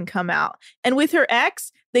Jess can come out. And with her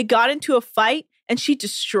ex, they got into a fight and she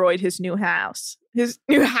destroyed his new house. And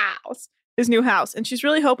she's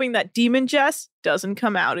really hoping that Demon Jess doesn't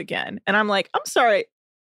come out again. And I'm like, I'm sorry.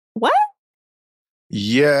 What?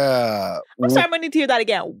 Yeah. I'm sorry, I'm going to need to hear that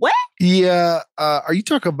again. What? Yeah. Are you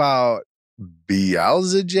talking about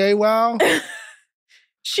Beelzebub? Wow?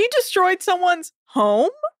 She destroyed someone's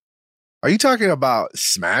home? Are you talking about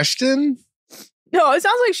Smashton? No, it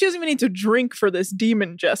sounds like she doesn't even need to drink for this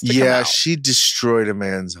Demon Jess to come out. She destroyed a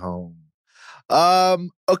man's home.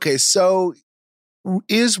 Okay, so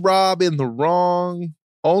is Rob in the wrong?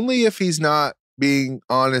 Only if he's not being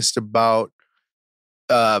honest about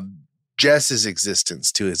Jess's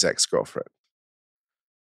existence to his ex-girlfriend.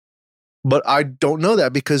 But I don't know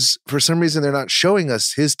that because for some reason they're not showing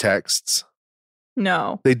us his texts.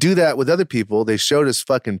 No. They do that with other people. They showed us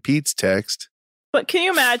fucking Pete's text. But can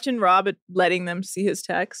you imagine Rob letting them see his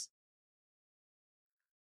text?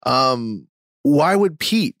 Why would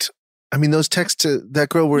Pete? I mean, those texts to that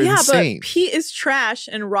girl were insane. But Pete is trash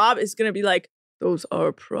and Rob is going to be like, those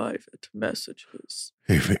are private messages.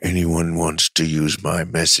 If anyone wants to use my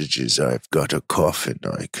messages, I've got a coffin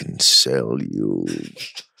I can sell you.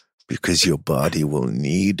 Because your body will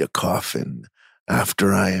need a coffin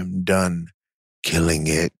after I am done killing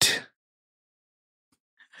it.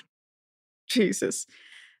 Jesus.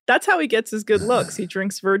 That's how he gets his good looks. He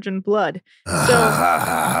drinks virgin blood. So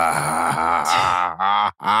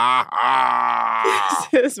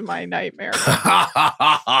this is my nightmare.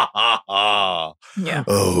 Yeah.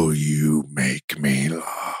 Oh, you make me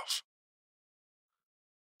laugh.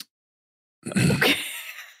 Okay.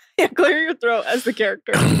 Yeah, clear your throat as the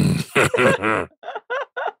character.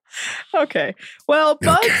 Okay. Well,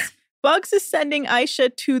 Bugs is sending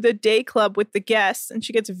Aisha to the day club with the guests, and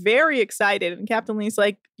she gets very excited. And Captain Lee's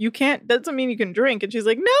like, doesn't mean you can drink. And she's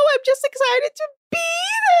like, no, I'm just excited to be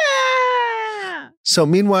there. So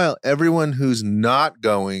meanwhile, everyone who's not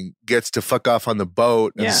going gets to fuck off on the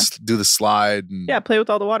boat and do the slide and play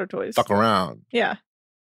with all the water toys. Fuck around. Yeah.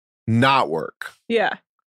 Not work. Yeah.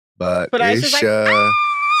 But Aisha's Aisha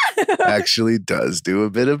actually does do a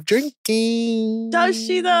bit of drinking. Does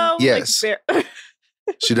she though? Yes.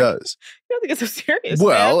 She does. You don't think it's so serious?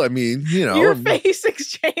 Well, man. I mean, you know. Your face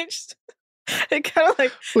exchanged. It kind of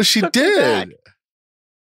like. Well, she did.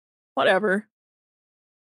 Whatever.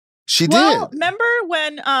 She did. did. Remember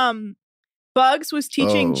when Bugs was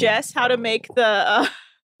teaching Jess how to make the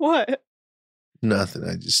what?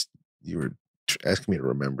 Nothing. You were asking me to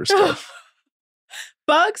remember stuff.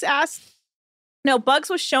 Bugs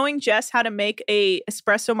was showing Jess how to make a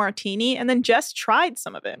espresso martini, and then Jess tried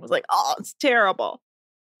some of it and was like, oh, it's terrible.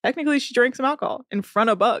 Technically, she drank some alcohol in front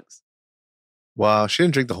of Bugs. Wow, she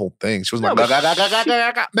didn't drink the whole thing. She was like,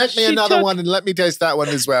 make me another one and let me taste that one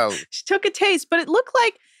as well. She took a taste, but it looked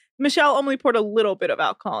like Michelle only poured a little bit of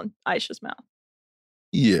alcohol in Aisha's mouth.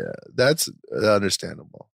 Yeah, that's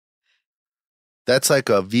understandable. That's like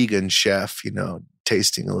a vegan chef,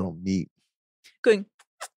 tasting a little meat. Going.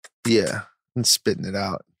 Yeah, and spitting it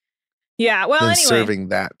out. Yeah, well, then anyway. serving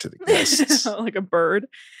that to the guests. Like a bird.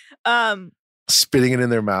 Spitting it in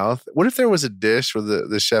their mouth. What if there was a dish where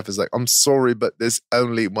the chef is like, I'm sorry, but there's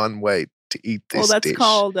only one way to eat this dish. Well, that's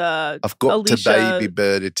called I've got to baby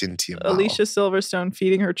bird it into your mouth. Alicia Silverstone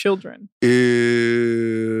feeding her children. Ew.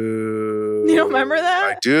 You don't remember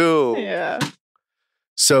that? I do. Yeah.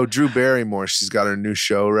 So Drew Barrymore, she's got her new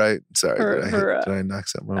show, right? Sorry, did I knock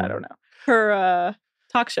something over? I don't know. Her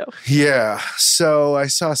talk show. Yeah. So I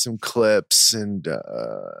saw some clips and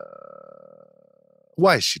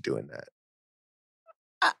why is she doing that?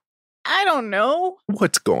 I don't know.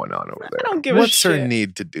 What's going on over there? I don't give a shit. What's her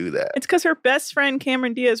need to do that? It's because her best friend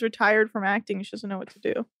Cameron Diaz retired from acting. She doesn't know what to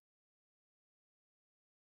do.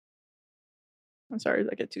 I'm sorry,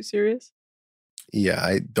 did I get too serious? Yeah,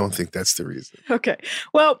 I don't think that's the reason. Okay.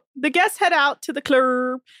 Well, the guests head out to the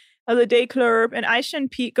club, the day club, and Aisha and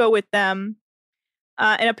Pete go with them.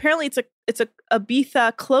 And apparently it's a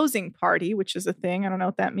Ibiza closing party, which is a thing. I don't know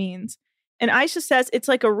what that means. And Aisha says it's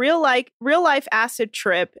like a real life acid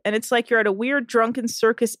trip. And it's like you're at a weird drunken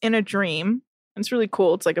circus in a dream. And it's really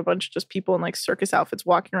cool. It's like a bunch of just people in like circus outfits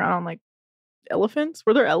walking around on like elephants.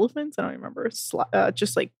 Were there elephants? I don't remember.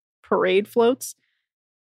 Just like parade floats.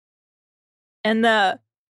 And the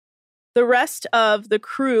rest of the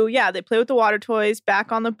crew, they play with the water toys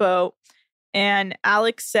back on the boat. And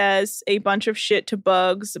Alex says a bunch of shit to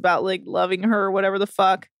Bugs about like loving her or whatever the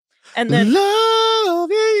fuck. And then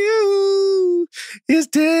loving you is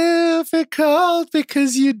difficult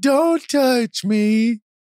because you don't touch me.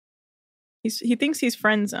 He thinks he's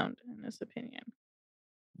friend zoned in his opinion.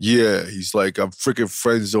 Yeah, he's like, I'm freaking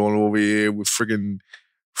friend zone over here with freaking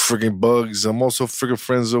Bugs. I'm also freaking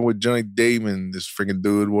friend zone with Johnny Damon. This freaking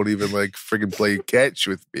dude won't even like freaking play catch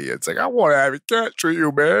with me. It's like, I want to have a catch with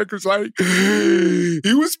you, man. Because like,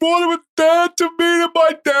 he was more of a dad to me than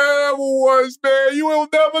my dad was, man. You will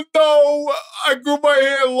never know. I grew my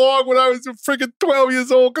hair long when I was freaking 12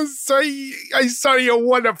 years old because I saw you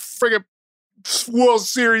won a freaking World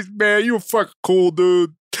Series, man. You were fucking cool,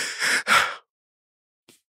 dude.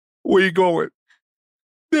 Where you going?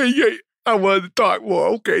 Yeah. I wanted to talk more.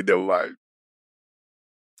 Okay, never mind.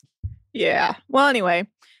 Yeah. Well, anyway,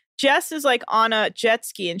 Jess is like on a jet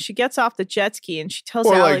ski and she gets off the jet ski and she tells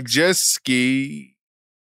Or Alex. like jet ski.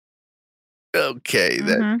 Okay,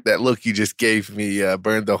 that look you just gave me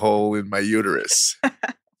burned the hole in my uterus.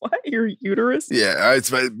 What? Your uterus? Yeah, I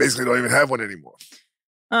basically don't even have one anymore.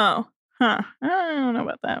 Oh, huh. I don't know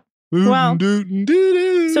about that. Well,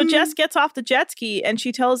 so Jess gets off the jet ski and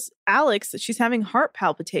she tells Alex that she's having heart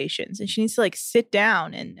palpitations and she needs to like sit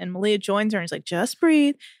down. And Malia joins her and is like, just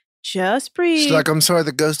breathe. Just breathe. She's like, I'm sorry,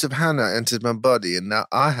 the ghost of Hannah entered my body and now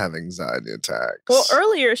I have anxiety attacks. Well,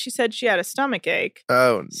 earlier she said she had a stomach ache.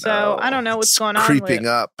 Oh, no. So I don't know what's going on. Creeping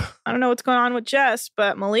up. I don't know what's going on with Jess,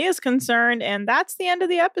 but Malia's concerned. And that's the end of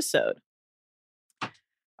the episode.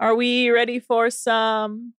 Are we ready for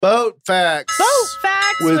some boat facts? Boat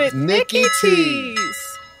facts with Nikki T.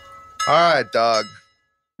 All right, dog.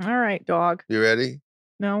 All right, dog. You ready?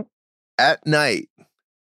 No. At night.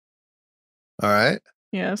 All right.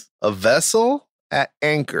 Yes. A vessel at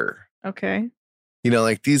anchor. Okay. You know,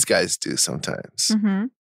 like these guys do sometimes. Mm-hmm.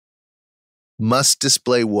 Must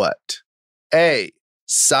display what? A.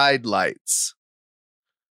 Side lights.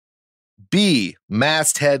 B.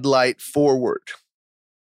 Masthead light forward.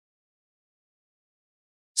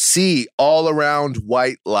 C. All around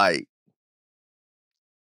white light.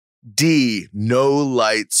 D. No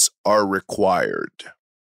lights are required.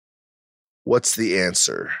 What's the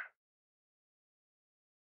answer?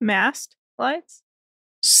 Mast lights?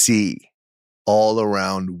 C. All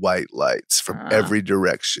around white lights from every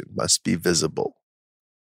direction must be visible.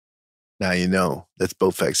 Now you know. That's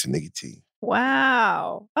both facts and Nikki T.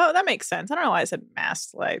 Wow. Oh, that makes sense. I don't know why I said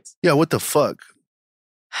mast lights. Yeah, what the fuck?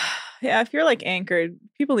 Yeah, if you're like anchored,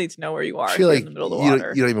 people need to know where you are I if feel you're like in the middle of the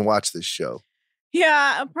water. you don't even watch this show.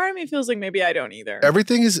 Yeah, a part of me feels like maybe I don't either.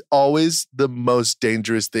 Everything is always the most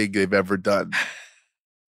dangerous thing they've ever done.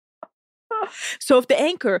 So if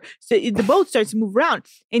the boat starts to move around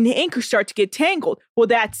and the anchor starts to get tangled, well,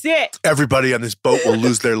 that's it. Everybody on this boat will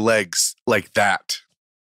lose their legs like that.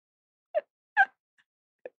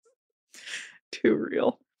 Too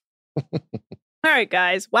real. All right,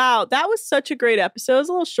 guys. Wow, that was such a great episode. It was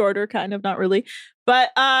a little shorter, kind of, not really. But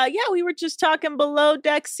yeah, we were just talking Below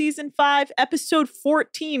Deck Season 5, Episode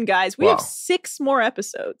 14, guys. We have 6 more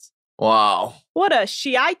episodes. Wow. What a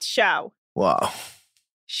shite show. Wow.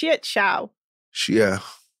 Shit show. Yeah.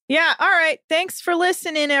 Yeah, all right. Thanks for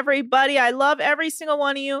listening, everybody. I love every single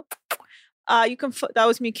one of you. You can that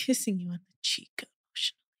was me kissing you on the cheek.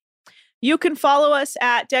 You can follow us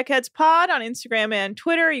at DeckheadsPod on Instagram and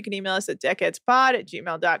Twitter. You can email us at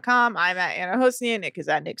deckheadspod@gmail.com. I'm at Anna Hosnia. Nick is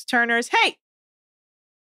at Nick's Turners. Hey,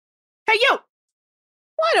 you.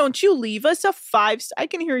 Why don't you leave us a 5-star? I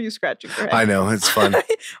can hear you scratching your head. I know. It's fun.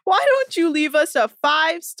 Why don't you leave us a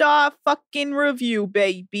 5-star fucking review,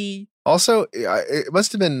 baby? Also, it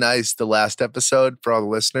must have been nice the last episode for all the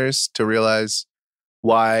listeners to realize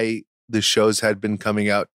why the shows had been coming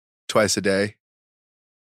out twice a day.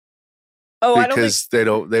 Oh, because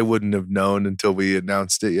they wouldn't have known until we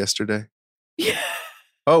announced it yesterday. Yeah.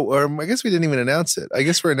 Oh, or I guess we didn't even announce it. I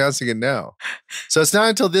guess we're announcing it now. So it's not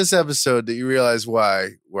until this episode that you realize why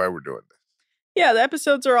we're doing this. Yeah, the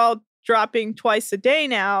episodes are all dropping twice a day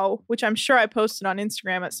now, which I'm sure I posted on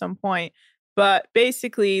Instagram at some point. But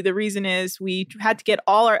basically, the reason is we had to get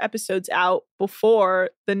all our episodes out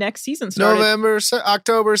before the next season started.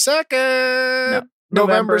 October 2nd. No.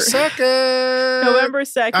 November 2nd. November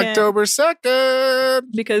 2nd. October 2nd.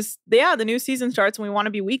 Because, the new season starts and we want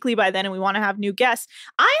to be weekly by then and we want to have new guests.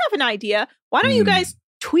 I have an idea. Why don't you guys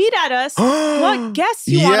tweet at us what guests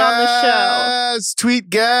you want on the show? Yes, tweet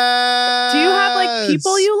guests. Do you have, like,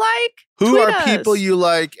 people you like? Who Tweet are us. people you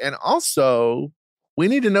like? And also, we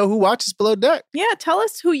need to know who watches Below Deck. Yeah, tell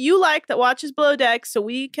us who you like that watches Below Deck so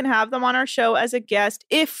we can have them on our show as a guest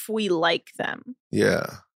if we like them. Yeah.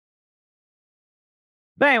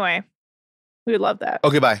 But anyway, we would love that.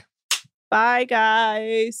 Okay, bye. Bye,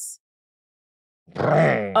 guys.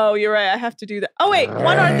 Oh, you're right. I have to do that. Oh, wait.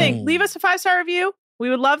 One more thing. Leave us a 5-star review.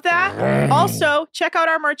 We would love that. Also, check out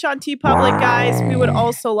our merch on TeePublic, guys. We would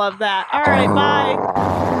also love that. All right, bye.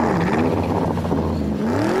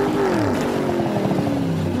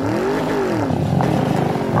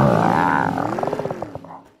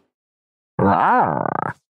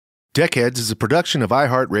 Deckheads is a production of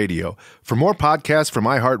iHeartRadio. For more podcasts from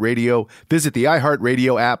iHeartRadio, visit the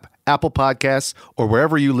iHeartRadio app, Apple Podcasts, or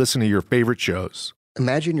wherever you listen to your favorite shows.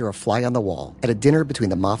 Imagine you're a fly on the wall at a dinner between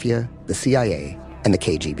the mafia, the CIA, and the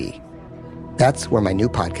KGB. That's where my new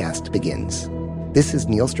podcast begins. This is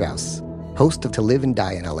Neil Strauss, host of To Live and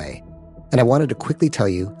Die in LA, and I wanted to quickly tell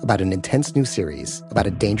you about an intense new series about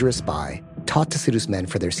a dangerous spy taught to seduce men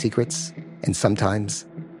for their secrets and sometimes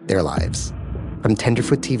their lives. From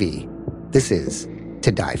Tenderfoot TV, this is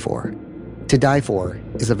To Die For. To Die For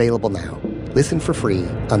is available now. Listen for free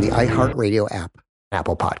on the iHeartRadio app,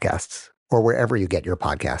 Apple Podcasts, or wherever you get your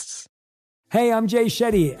podcasts. Hey, I'm Jay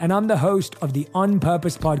Shetty, and I'm the host of the On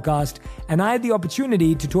Purpose podcast, and I had the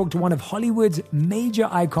opportunity to talk to one of Hollywood's major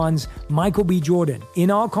icons, Michael B. Jordan.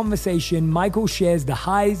 In our conversation, Michael shares the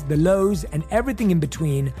highs, the lows, and everything in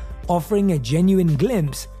between, offering a genuine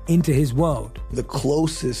glimpse into his world. The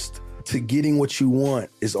closest to getting what you want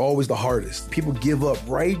is always the hardest. People give up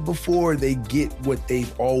right before they get what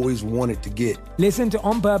they've always wanted to get. Listen to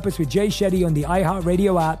On Purpose with Jay Shetty on the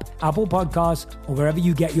iHeartRadio app, Apple Podcasts, or wherever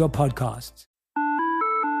you get your podcasts.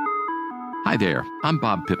 Hi there, I'm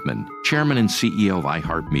Bob Pittman, Chairman and CEO of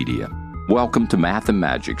iHeartMedia. Welcome to Math and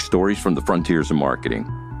Magic, Stories from the Frontiers of Marketing.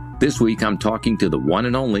 This week I'm talking to the one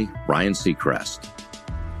and only Ryan Seacrest.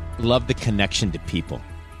 Love the connection to people.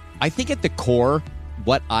 I think at the core,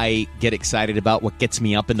 what I get excited about, what gets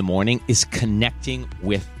me up in the morning, is connecting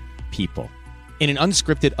with people in an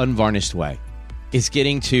unscripted, unvarnished way. Is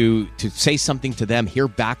getting to say something to them, hear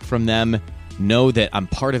back from them, know that I'm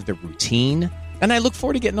part of the routine. And I look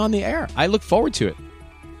forward to getting on the air. I look forward to it.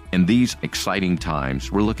 In these exciting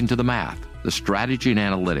times, we're looking to the math, the strategy and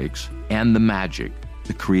analytics, and the magic,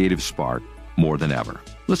 the creative spark, more than ever.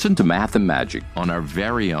 Listen to Math and Magic on our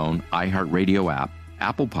very own iHeartRadio app,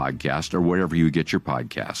 Apple Podcast, or wherever you get your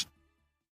podcast.